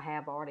I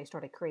have already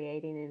started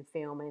creating and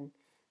filming,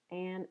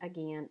 And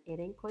again, it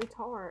includes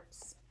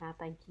hearts. I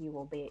think you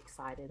will be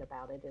excited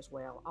about it as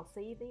well. I'll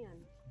see you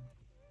then.